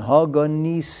 b'anhaga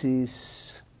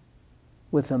nisis,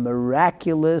 with a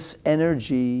miraculous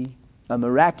energy, a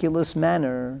miraculous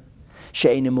manner,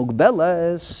 she'eini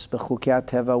mugbeles b'chukei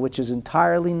hateva, which is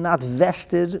entirely not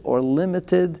vested or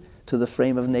limited to the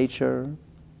frame of nature.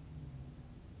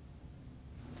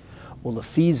 And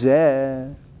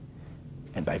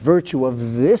by virtue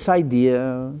of this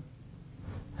idea,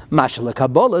 the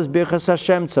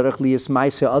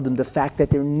fact that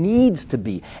there needs to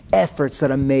be efforts that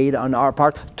are made on our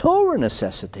part, Torah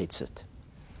necessitates it.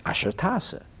 Asher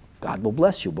tase, God will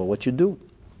bless you by what you do.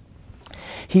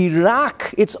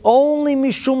 It's only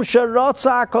mishum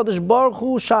sharatza HaKadosh Baruch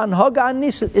Hu shanhaga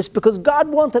anisit. It's because God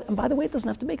wanted, and by the way, it doesn't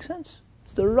have to make sense.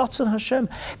 It's the Ratzon Hashem,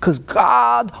 because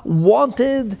God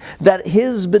wanted that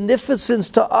His beneficence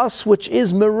to us, which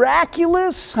is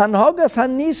miraculous, hanhagas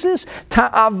hanisis,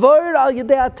 ta'avor al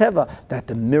yedei hateva, that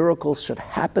the miracles should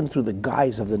happen through the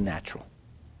guise of the natural.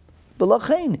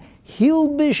 B'lachein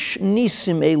hilbish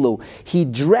nisim elu, He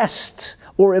dressed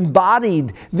or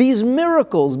embodied these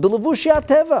miracles, b'levushi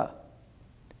hateva.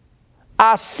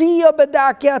 Asiya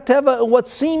b'darkei hateva, what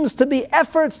seems to be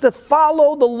efforts that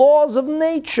follow the laws of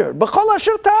nature. B'chol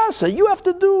asher ta'asa, you have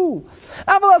to do.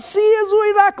 Aval asiya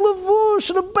zui rak levush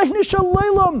Rabbeinu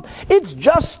Shalom. It's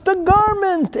just a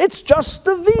garment. It's just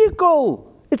a vehicle.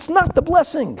 It's not the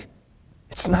blessing.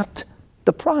 It's not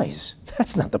the prize.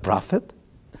 That's not the profit.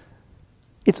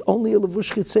 It's only a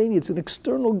levush chitzeni. It's an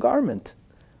external garment.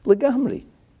 Legamri.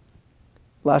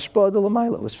 Lashba de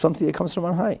l'mayla. It's something that comes from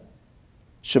on high.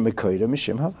 Shemekoyda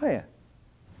mishim havaya.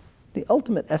 The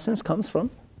ultimate essence comes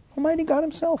from Almighty God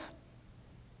Himself.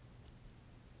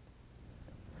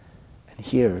 And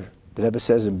here, the Rebbe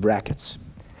says in brackets,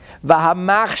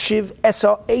 V'hamachshiv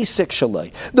esa esek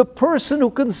shalai. The person who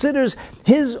considers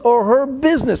his or her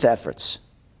business efforts,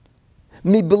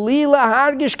 mibli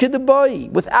lahargish kedabai,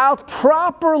 without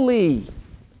properly,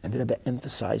 and the Rebbe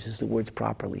emphasizes the words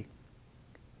properly.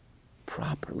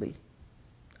 Properly.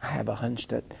 I have a hunch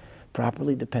that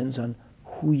properly depends on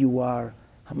who you are,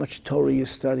 how much Torah you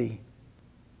study.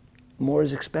 More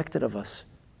is expected of us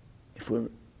if we're,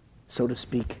 so to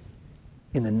speak,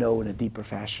 in the know in a deeper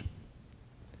fashion.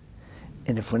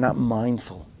 And if we're not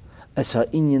mindful, as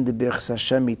ha'inyan de birchas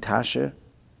Hashem hi ta'ashir,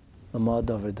 l'ma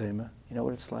davar doima. You know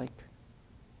what it's like?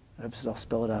 I'll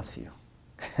spell it out for you.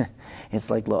 It's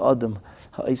like la'adam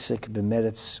ha'isek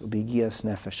b'meretz u'b'gias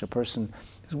nefesh. A person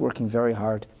is working very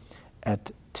hard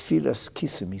at tfilas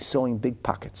kisim. He's sewing big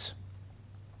pockets.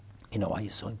 You know why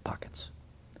he's sewing pockets?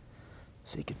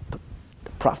 So he can put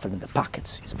the profit in the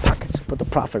pockets. His pockets. Put the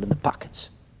profit in the pockets.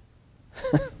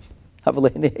 He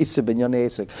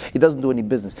doesn't do any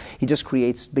business. He just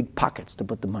creates big pockets to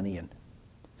put the money in.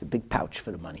 It's a big pouch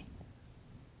for the money.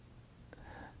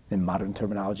 In modern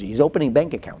terminology, he's opening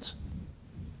bank accounts,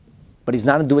 but he's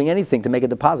not doing anything to make a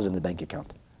deposit in the bank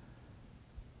account.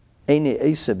 He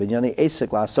doesn't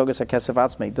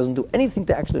do anything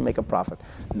to actually make a profit.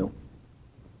 No.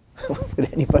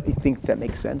 Would anybody think that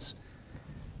makes sense?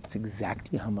 It's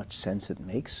exactly how much sense it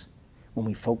makes when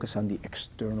we focus on the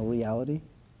external reality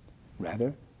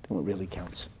rather than what really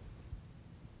counts.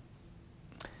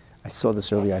 I saw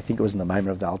this earlier. I think it was in the Maimer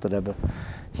of the Alter Rebbe.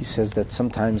 He says that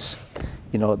sometimes,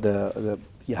 you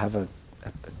have a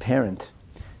parent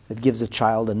that gives a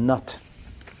child a nut.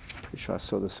 Pretty sure I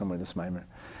saw this somewhere in this Maimer.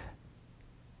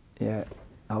 Yeah,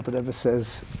 Alter Rebbe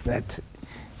says that,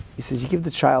 he says you give the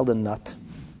child a nut,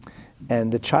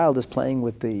 and the child is playing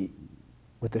with the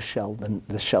shell,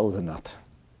 the shell of the nut.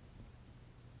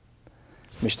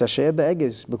 The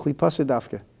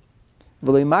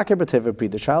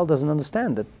child doesn't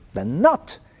understand that the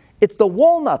nut, it's the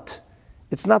walnut,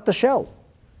 it's not the shell.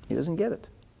 He doesn't get it.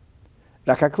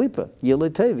 He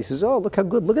says, oh, look how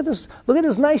good, look at this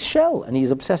nice shell. And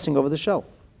he's obsessing over the shell.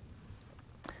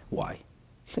 Why?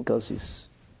 Because he's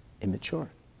immature.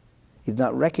 He's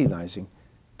not recognizing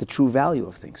the true value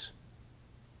of things.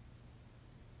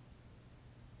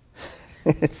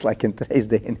 It's like in today's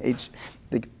day and age,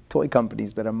 the toy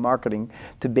companies that are marketing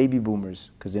to baby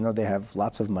boomers because they have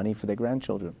lots of money for their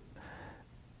grandchildren.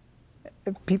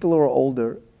 People who are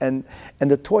older, and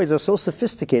the toys are so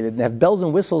sophisticated and have bells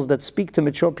and whistles that speak to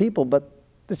mature people, but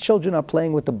the children are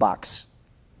playing with the box,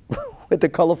 with the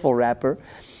colorful wrapper,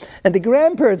 and the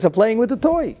grandparents are playing with the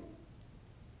toy.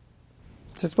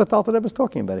 This is what the Alter Rebbe is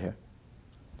talking about here.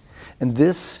 And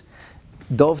this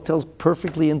dovetails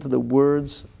perfectly into the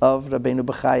words of Rabbeinu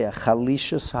Bachaya,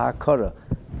 Chalishus ha'akara,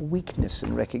 weakness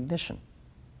in recognition.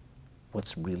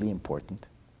 What's really important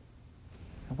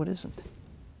and what isn't.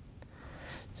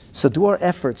 So do our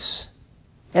efforts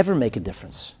ever make a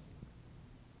difference?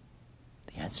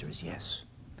 The answer is yes,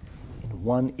 in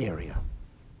one area.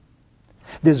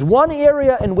 There's one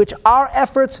area in which our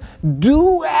efforts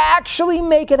do actually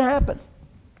make it happen.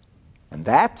 And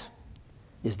that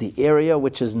is the area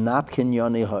which is not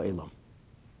kinyoni ha'elam.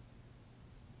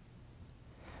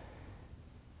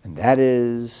 And that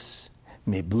is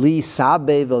mibli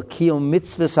sabe v'kiyom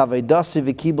mitzvahs avedasi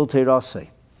v'kibul teirase.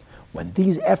 When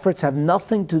these efforts have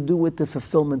nothing to do with the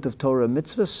fulfillment of Torah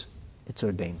mitzvahs, it's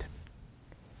ordained.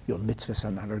 Your mitzvahs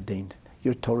are not ordained.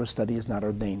 Your Torah study is not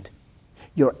ordained.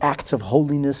 Your acts of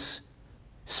holiness,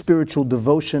 spiritual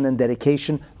devotion and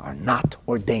dedication are not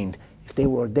ordained. If they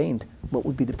were ordained, what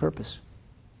would be the purpose?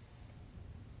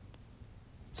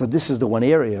 So this is the one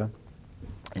area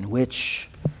in which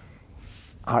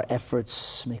our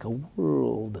efforts make a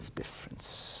world of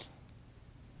difference.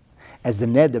 As the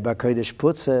Neder B'Kodesh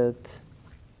puts it,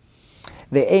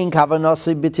 Ve'ein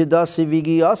kavanasi b'tidasi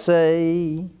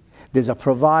v'giyasei. There's a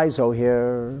proviso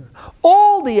here.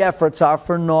 All the efforts are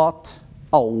for naught,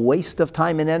 a waste of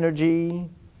time and energy,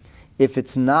 if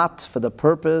it's not for the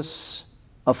purpose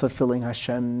of fulfilling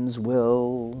Hashem's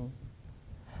will.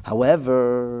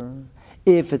 However,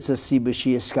 if it's a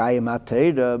sibushi eskayim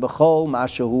atera b'chol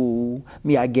mashahu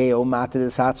miageo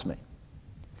matedis hatzmei.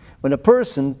 When a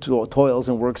person toils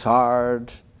and works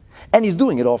hard, and he's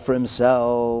doing it all for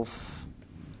himself,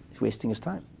 he's wasting his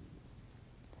time.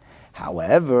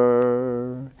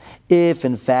 However, if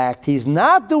in fact he's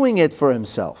not doing it for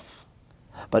himself,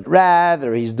 but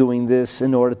rather he's doing this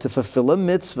in order to fulfill a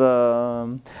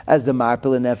mitzvah, as the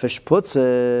Marpil Nefesh puts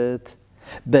it,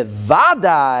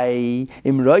 Bevadai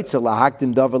im roitze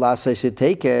lahakdim davar la'aseh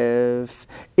tekev.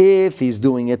 If he's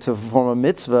doing it to perform a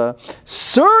mitzvah,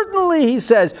 certainly, he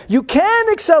says, you can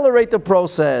accelerate the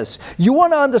process. You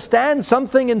want to understand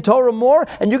something in Torah more,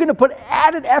 and you're going to put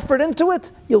added effort into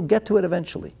it, you'll get to it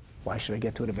eventually. Why should I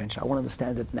get to it eventually? I want to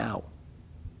understand it now.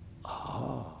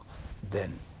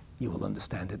 Then you will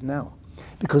understand it now.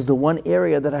 Because the one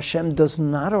area that Hashem does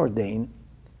not ordain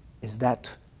is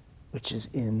that which is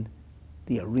in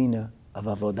the arena of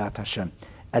Avodat Hashem.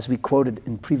 As we quoted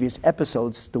in previous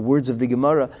episodes, the words of the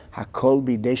Gemara, Hakol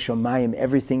bidei shomayim,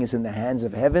 everything is in the hands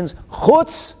of heavens,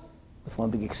 chutz, with one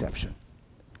big exception,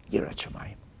 Yirat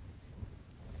Shamayim.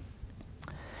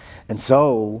 And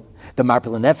so, the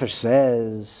Marpil Nefesh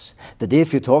says that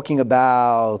if you're talking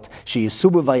about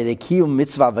Sheyisubu v'yedekiyum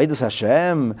mitzvah avedus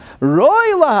Hashem,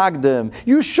 roi lahagdim,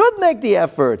 you should make the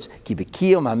efforts. Ki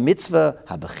bekiyum ha-mitzvah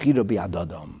ha-bechira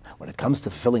bi'adodom. When it comes to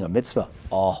fulfilling a mitzvah,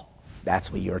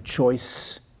 that's where your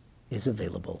choice is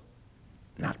available,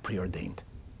 not preordained.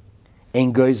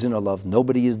 Ein goizin olav,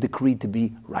 nobody is decreed to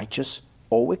be righteous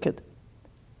or wicked.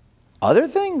 Other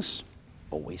things,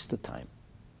 a waste of time.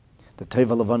 The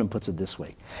Teva Levanim puts it this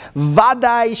way.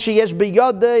 Vadai sheyesh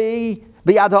biyadei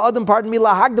biyad ha'adam, pardon me,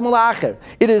 lahagdam la'acher.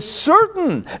 It is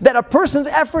certain that a person's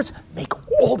efforts make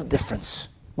all the difference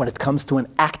when it comes to an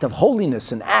act of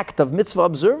holiness, an act of mitzvah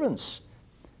observance.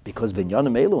 Because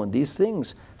binyanim elu, and these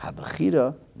things,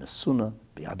 habachira nesuna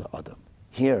biyad ha'adam.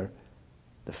 Here,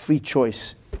 the free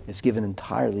choice is given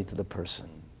entirely to the person.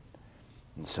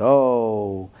 And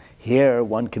so, here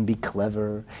one can be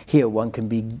clever, here one can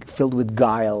be filled with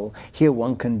guile, here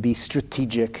one can be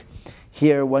strategic,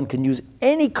 here one can use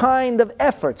any kind of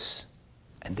efforts,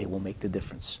 and they will make the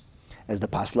difference. As the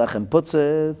Pas Lechem puts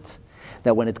it,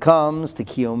 that when it comes to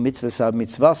kiyum mitzvah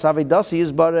savidasi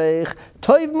yizbarech,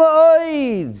 toiv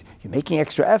ma'oid, you're making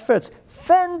extra efforts,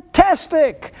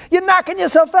 fantastic! You're knocking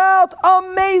yourself out,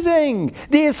 amazing!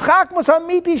 That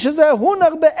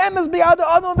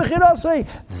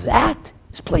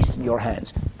is placed in your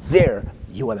hands. There,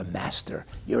 you are the master.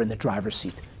 You're in the driver's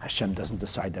seat. Hashem doesn't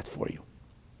decide that for you.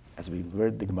 As we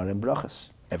read the Gemara in Brachas,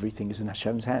 everything is in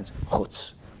Hashem's hands.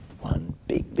 Chutz, one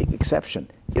big exception.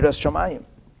 Yiras Shamayim.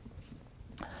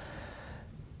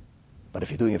 But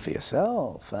if you're doing it for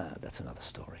yourself, that's another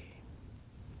story.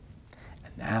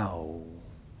 And now,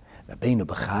 Rabbeinu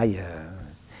Bachaya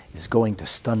is going to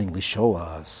stunningly show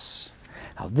us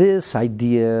how this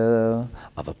idea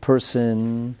of a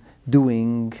person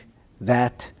doing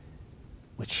that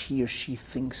which he or she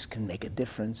thinks can make a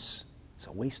difference is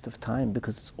a waste of time,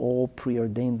 because it's all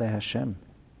preordained by Hashem.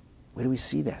 Where do we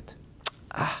see that?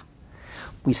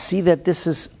 We see that this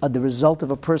is the result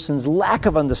of a person's lack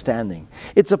of understanding.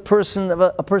 It's a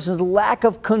person's lack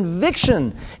of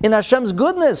conviction in Hashem's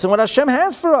goodness and what Hashem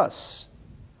has for us.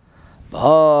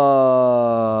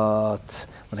 But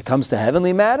when it comes to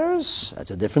heavenly matters, that's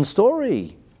a different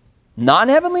story.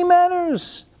 Non-heavenly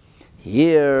matters,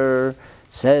 here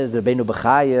says the Rabbeinu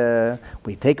Bachaya,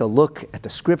 we take a look at the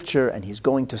scripture, and he's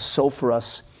going to sew for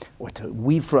us, or to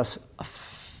weave for us, a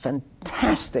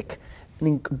fantastic,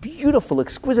 beautiful,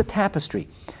 exquisite tapestry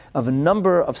of a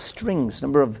number of strings,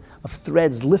 number of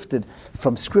threads lifted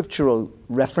from scriptural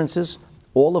references,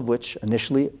 all of which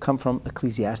initially come from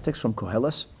Ecclesiastics, from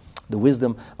Koheles, the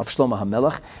wisdom of Shlomo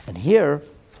HaMelech. And here,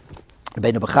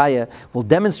 Rabbeinu Bachaya will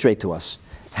demonstrate to us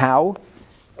how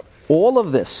all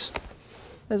of this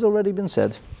has already been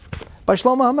said by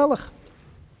Shlomo HaMelech.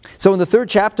 So in the 3rd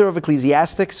chapter of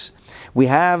Ecclesiastics, we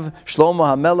have Shlomo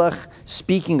HaMelech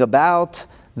speaking about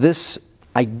this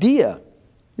idea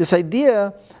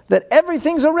that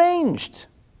everything's arranged.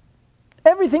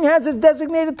 Everything has its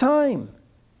designated time.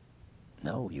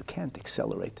 No, you can't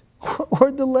accelerate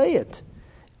or delay it.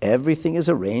 Everything is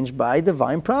arranged by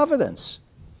divine providence.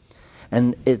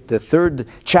 And the 3rd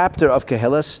chapter of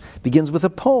Koheles begins with a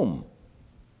poem.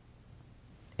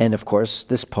 And of course,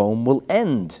 this poem will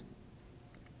end.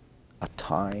 A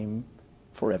time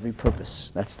for every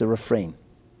purpose. That's the refrain.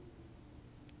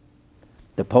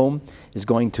 The poem is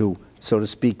going to, so to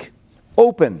speak,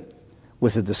 open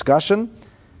with a discussion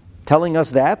telling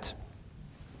us that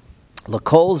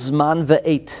L'kol zman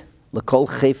ve'et, l'kol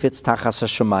chefetz tachas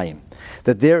hashamayim,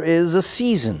 that there is a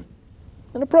season,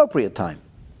 an appropriate time.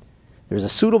 There's a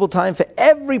suitable time for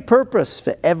every purpose,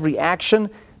 for every action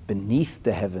beneath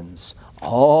the heavens.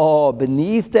 Oh,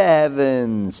 beneath the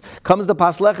heavens. Comes the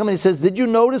Pas Lechem and he says, did you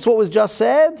notice what was just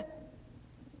said?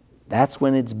 That's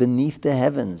when it's beneath the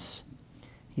heavens.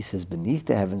 He says beneath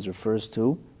the heavens refers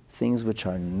to things which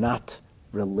are not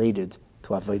related to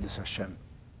Avodas Hashem.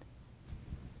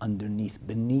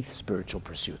 Beneath spiritual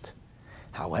pursuit.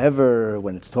 However,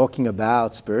 when it's talking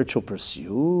about spiritual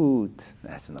pursuit,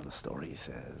 that's another story, he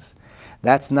says.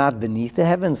 That's not beneath the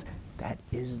heavens, that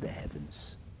is the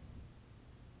heavens.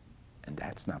 And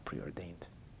that's not preordained.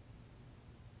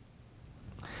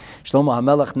 Shlomo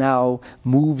HaMelech now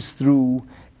moves through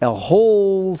a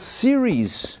whole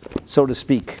series, so to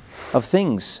speak, of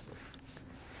things.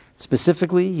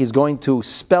 Specifically, he's going to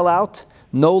spell out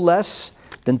no less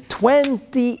than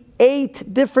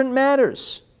 28 different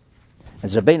matters.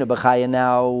 As Rabbeinu Bachaya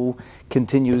now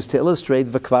continues to illustrate,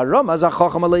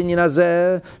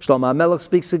 Shlomo HaMelech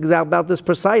speaks about this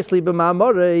precisely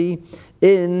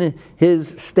in his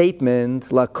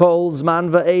statement, L'kol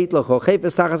zman va'et, l'kol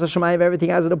chefetz tachas hashamayim,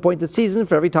 everything has an appointed season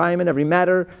for every time and every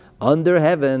matter under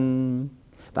heaven.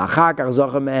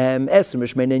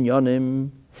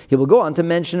 He will go on to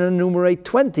mention and enumerate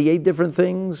 28 different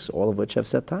things, all of which have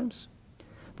set times.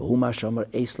 He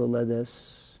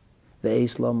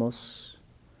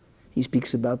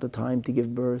speaks about the time to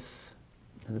give birth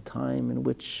and the time in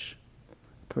which a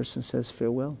person says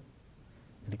farewell.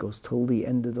 And it goes till the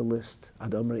end of the list. A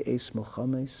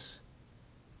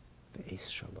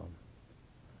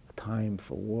time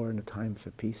for war and a time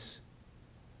for peace.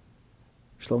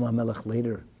 Shlomo HaMelech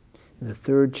later, in the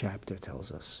 3rd chapter,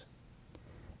 tells us,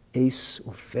 Eis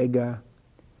ufega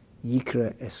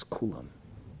yikra es kulam,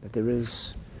 that there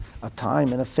is a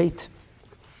time and a fate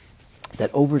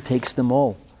that overtakes them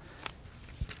all.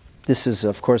 This is,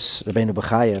 of course, Rabbeinu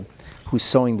Bachaya, who's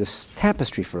sewing this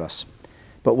tapestry for us.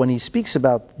 But when he speaks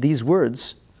about these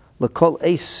words, L'kol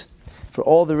eis, for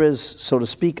all there is, so to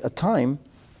speak, a time,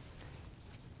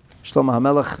 Shlomo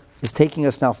HaMelech is taking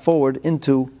us now forward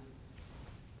into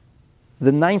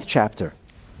the 9th chapter.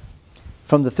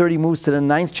 From the 30 moves to the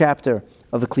 9th chapter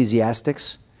of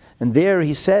Ecclesiastics. And there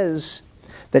he says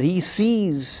that he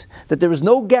sees that there is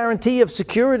no guarantee of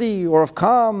security or of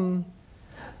calm.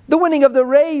 The winning of the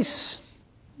race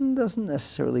doesn't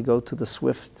necessarily go to the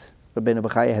swift. Rabbeinu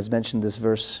Bachaya has mentioned this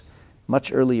verse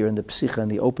much earlier in the Psicha, in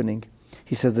the opening.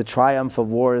 He says the triumph of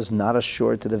war is not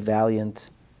assured to the valiant.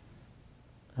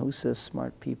 Who says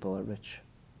smart people are rich?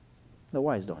 The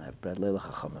wise don't have bread. Leila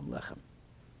chachamim lechem.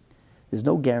 There's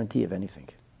no guarantee of anything.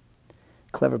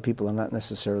 Clever people are not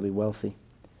necessarily wealthy.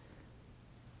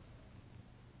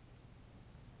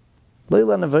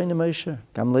 Leila nevoinu Moshe,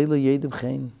 gam leila yedim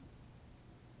chen.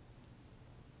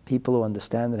 People who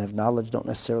understand and have knowledge don't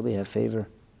necessarily have favor.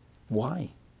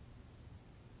 Why?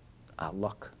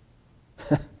 Luck.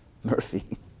 Murphy.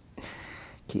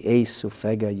 Ki eis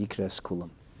ufega yikres kulam.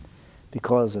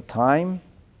 Because a time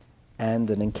and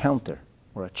an encounter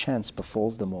or a chance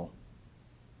befalls them all.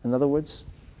 In other words,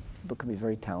 people can be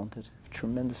very talented, have a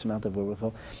tremendous amount of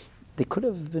wherewithal. They could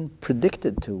have been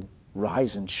predicted to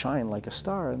rise and shine like a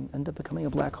star and end up becoming a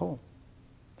black hole.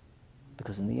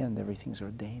 Because in the end, everything's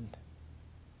ordained.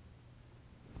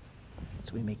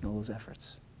 So we make no those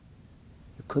efforts.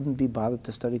 You couldn't be bothered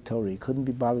to study Torah. You couldn't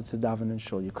be bothered to daven and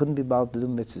shul. You couldn't be bothered to do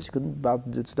mitzvahs. You couldn't be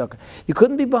bothered to do tzedakah. You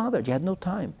couldn't be bothered. You had no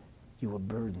time. You were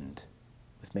burdened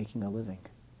with making a living.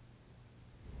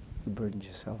 You burdened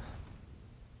yourself.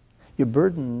 Your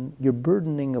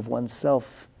burdening of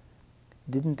oneself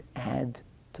didn't add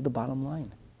to the bottom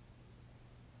line.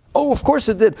 Oh, of course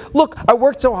it did. Look, I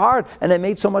worked so hard and I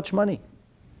made so much money.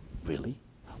 Really?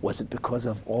 Was it because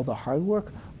of all the hard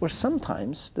work? Or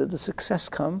sometimes did the success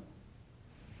come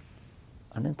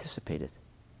unanticipated,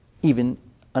 even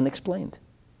unexplained?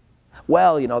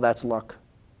 Well, that's luck.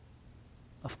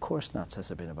 Of course not,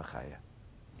 says Rabbeinu Bachaya.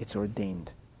 It's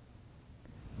ordained.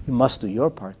 You must do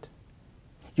your part.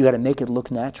 You got to make it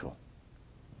look natural.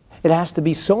 It has to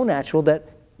be so natural that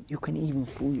you can even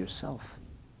fool yourself.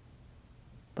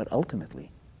 But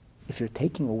ultimately, if you're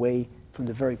taking away from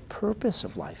the very purpose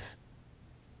of life,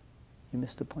 you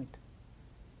missed the point.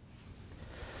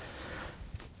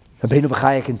 Rabbeinu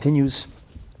Bachaya continues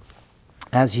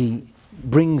as he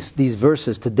brings these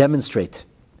verses to demonstrate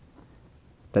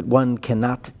that one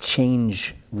cannot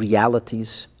change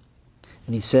realities.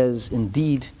 And he says,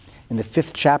 indeed, in the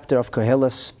 5th chapter of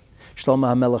Koheles,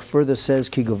 Shlomo HaMelech further says,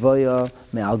 Ki gavoya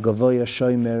me'al gavoya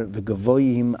shomer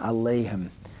v'gavoyim aleihem.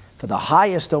 For the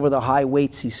highest over the high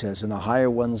weights, he says, and the higher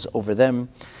ones over them.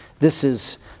 This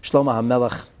is Shlomo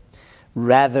HaMelech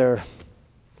rather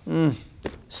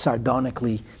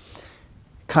sardonically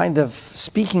kind of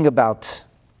speaking about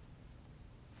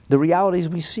the realities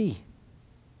we see.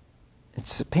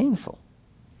 It's painful.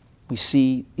 We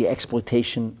see the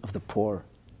exploitation of the poor.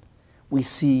 We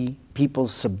see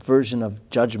people's subversion of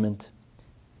judgment.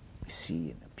 We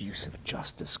see an abuse of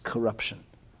justice, corruption.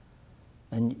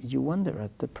 And you wonder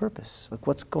at the purpose, like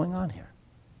what's going on here?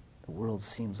 The world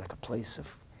seems like a place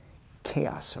of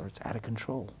chaos or it's out of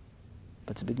control.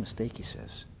 But it's a big mistake, he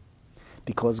says.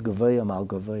 Because gavoya mal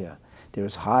gavoya,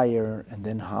 there's higher and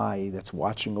then high that's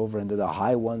watching over, and there are the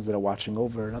high ones that are watching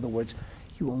over. In other words,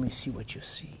 you only see what you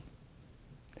see.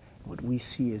 What we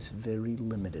see is very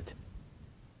limited.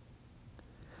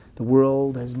 The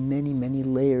world has many, many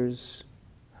layers,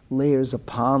 layers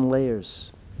upon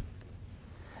layers.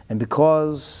 And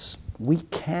because we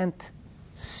can't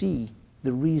see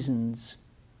the reasons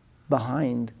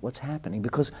behind what's happening,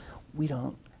 because we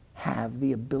don't have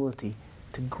the ability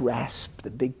to grasp the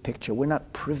big picture, we're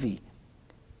not privy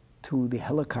to the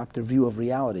helicopter view of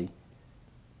reality,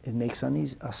 it makes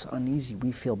us uneasy.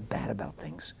 We feel bad about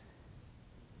things.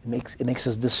 It makes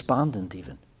us despondent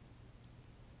even.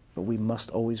 But we must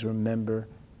always remember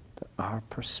that our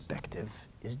perspective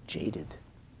is jaded,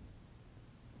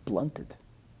 blunted,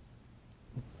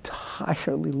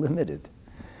 entirely limited.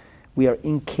 We are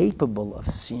incapable of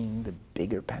seeing the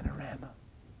bigger panorama.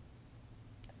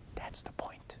 That's the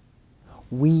point.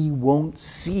 We won't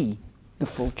see the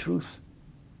full truth.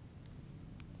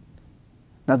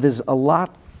 Now there's a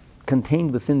lot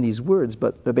contained within these words,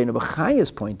 but Rabbeinu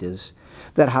Bachaya's point is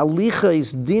that halicha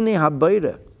is dine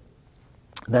habayra,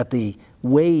 that the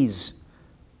ways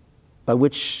by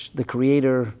which the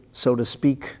Creator, so to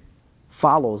speak,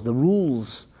 follows, the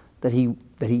rules that he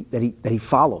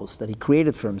follows, that he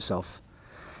created for himself,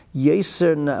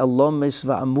 Yeser na'alomes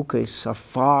va'amukes are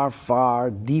far, far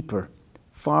deeper,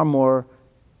 far more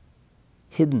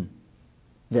hidden.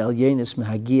 Ve'elyenis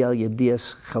mehagiel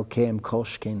yedias chalkeim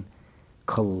kolshkein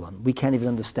kololan. We can't even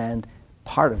understand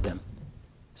part of them,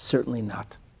 certainly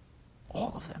not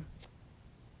all of them.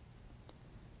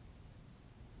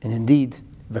 And indeed,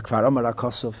 V'kvar Amar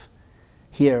HaKosov,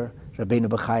 here Rabbeinu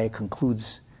Bachaya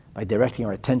concludes by directing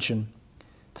our attention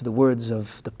to the words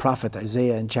of the prophet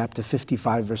Isaiah in chapter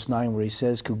 55, verse 9, where he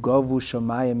says, Kugovu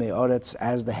shamayim me'oretz,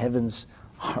 as the heavens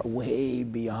are way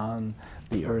beyond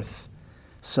the earth,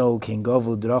 so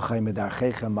kingovu drochai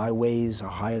medarchecha, my ways are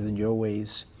higher than your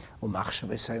ways,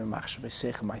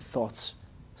 umachshavesei my thoughts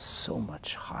so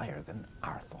much higher than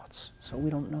our thoughts. So we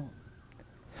don't know.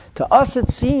 To us it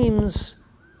seems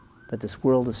that this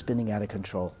world is spinning out of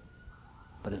control.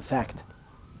 But in fact,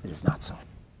 it is not so.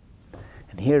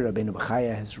 And here Rabbeinu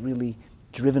Bachaya has really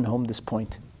driven home this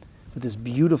point with this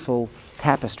beautiful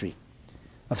tapestry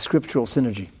of scriptural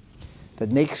synergy that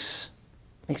makes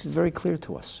it very clear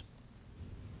to us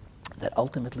that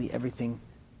ultimately everything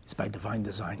is by divine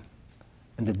design.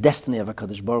 And the destiny of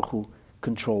HaKadosh Baruch Hu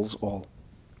controls all.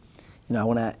 You know, I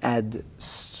want to add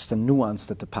just a nuance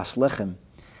that the Pas Lechem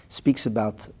speaks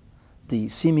about the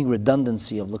seeming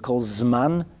redundancy of L'kol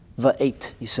Zman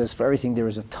va'et. He says for everything there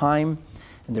is a time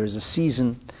and there is a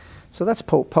season. So that's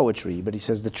poetry, but he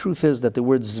says the truth is that the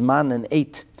words Zman and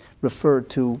Et refer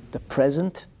to the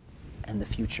present and the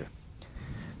future.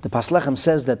 The Pas Lechem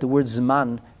says that the word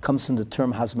Zman comes from the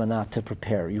term Hazmanah, to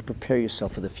prepare. You prepare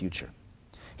yourself for the future.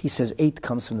 He says Et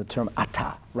comes from the term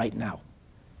Ata, right now.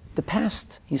 The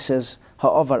past, he says,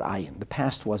 Ha'ovar ayin, the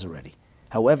past was already.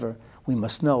 However, we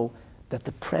must know that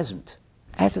the present,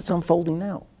 as it's unfolding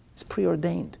now, is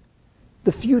preordained.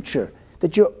 The future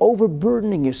that you're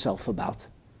overburdening yourself about,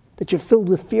 that you're filled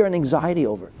with fear and anxiety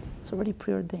over, it's already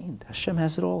preordained. Hashem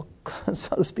has it all,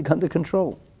 so to speak, under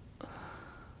control.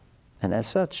 And as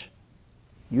such,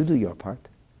 you do your part,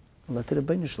 and let the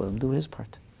Rabbeinu Shalom do his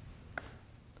part.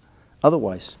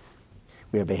 Otherwise,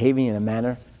 we are behaving in a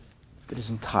manner that is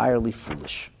entirely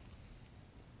foolish.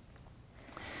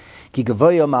 Ki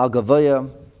gavoya mal gavoya,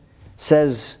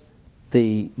 says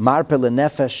the Marpe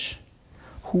Lenefesh,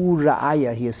 Hu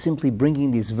Ra'aya, he is simply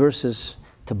bringing these verses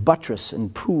to buttress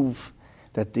and prove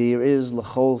that there is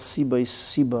L'chol Siba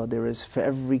Siba, there is for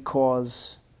every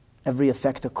cause, every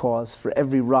effect a cause, for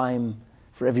every rhyme,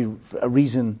 for a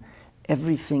reason,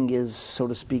 everything is, so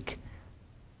to speak,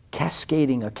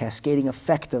 cascading, a cascading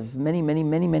effect of many, many,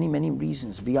 many, many, many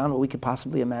reasons beyond what we could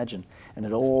possibly imagine. And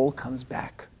it all comes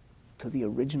back to the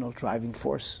original driving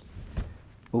force.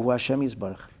 Uhu Hashem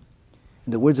Yisbarach.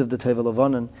 In the words of the Teva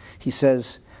Levanon, he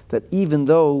says that even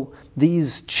though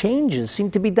these changes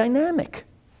seem to be dynamic,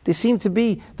 they seem to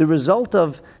be the result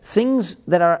of things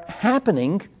that are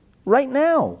happening right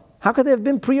now. How could they have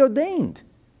been preordained?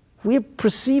 We are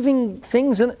perceiving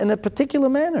things in a particular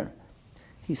manner.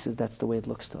 He says that's the way it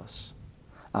looks to us.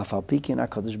 God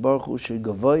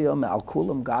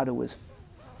who is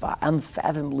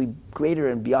unfathomably greater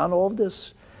and beyond all of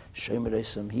this,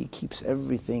 he keeps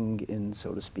everything in,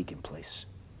 so to speak, in place.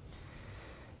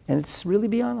 And it's really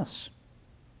beyond us.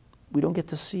 We don't get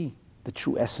to see the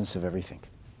true essence of everything.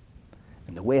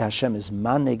 And the way Hashem is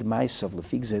maneg ma'asav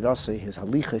lefig zeraseh, his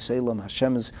halichos elam,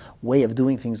 Hashem's way of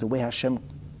doing things, the way Hashem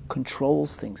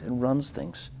controls things and runs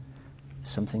things, is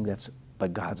something that's by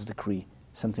God's decree,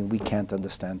 something we can't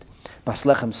understand. Pas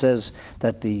Lechem says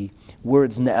that the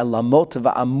words ne'elamot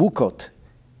va'amukot,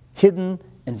 hidden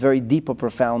and very deep or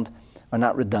profound, are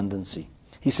not redundancy.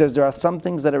 He says there are some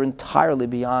things that are entirely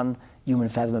beyond human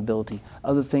fathomability,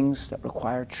 other things that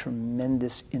require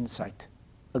tremendous insight,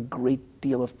 a great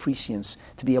deal of prescience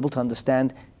to be able to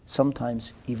understand,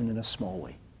 sometimes even in a small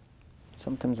way.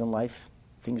 Sometimes in life,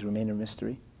 things remain a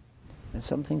mystery, and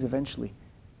some things eventually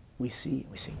we see,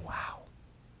 and we say, wow,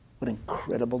 what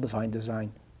incredible divine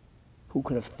design. Who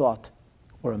could have thought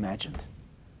or imagined?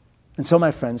 And so,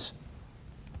 my friends,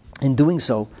 in doing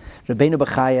so, Rabbeinu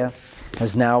Bachaya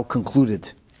has now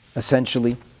concluded,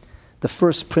 essentially, the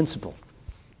first principle.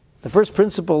 The first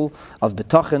principle of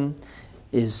Bitachon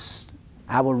is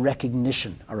our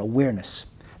recognition, our awareness,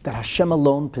 that Hashem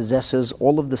alone possesses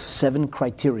all of the 7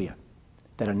 criteria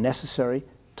that are necessary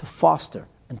to foster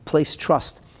and place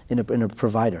trust in a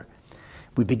provider.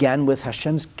 We began with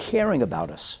Hashem's caring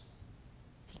about us.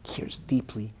 He cares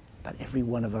deeply about every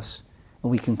one of us.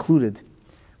 And we concluded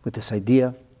with this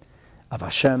idea of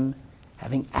Hashem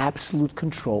having absolute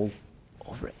control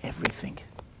over everything.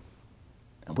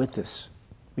 And with this,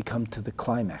 we come to the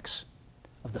climax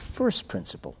of the first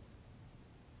principle,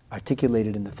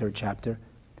 articulated in the 3rd chapter,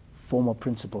 4 more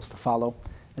principles to follow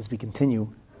as we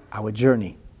continue our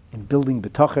journey in building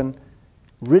Bitachon,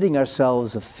 ridding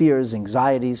ourselves of fears,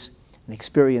 anxieties, and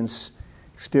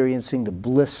experiencing the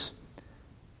bliss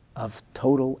of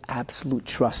total, absolute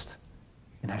trust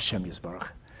in Hashem Yisbarach.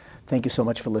 Thank you so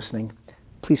much for listening.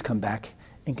 Please come back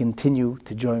and continue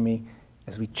to join me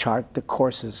as we chart the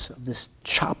courses of this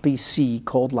choppy sea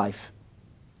called life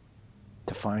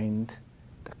to find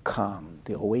the calm,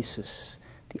 the oasis,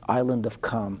 the island of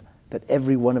calm that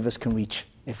every one of us can reach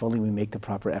if only we make the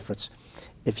proper efforts.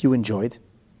 If you enjoyed,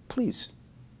 please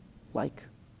like,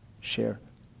 share,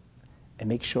 and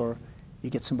make sure you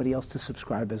get somebody else to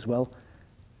subscribe as well.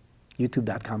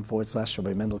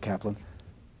 youtube.com/Rabbi Mendel Kaplan.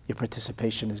 Your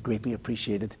participation is greatly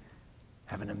appreciated.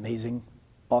 Have an amazing,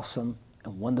 awesome,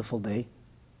 and wonderful day.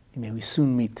 And may we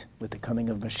soon meet with the coming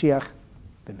of Mashiach.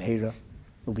 B'meira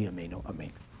u'biyameinu.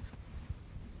 Amen.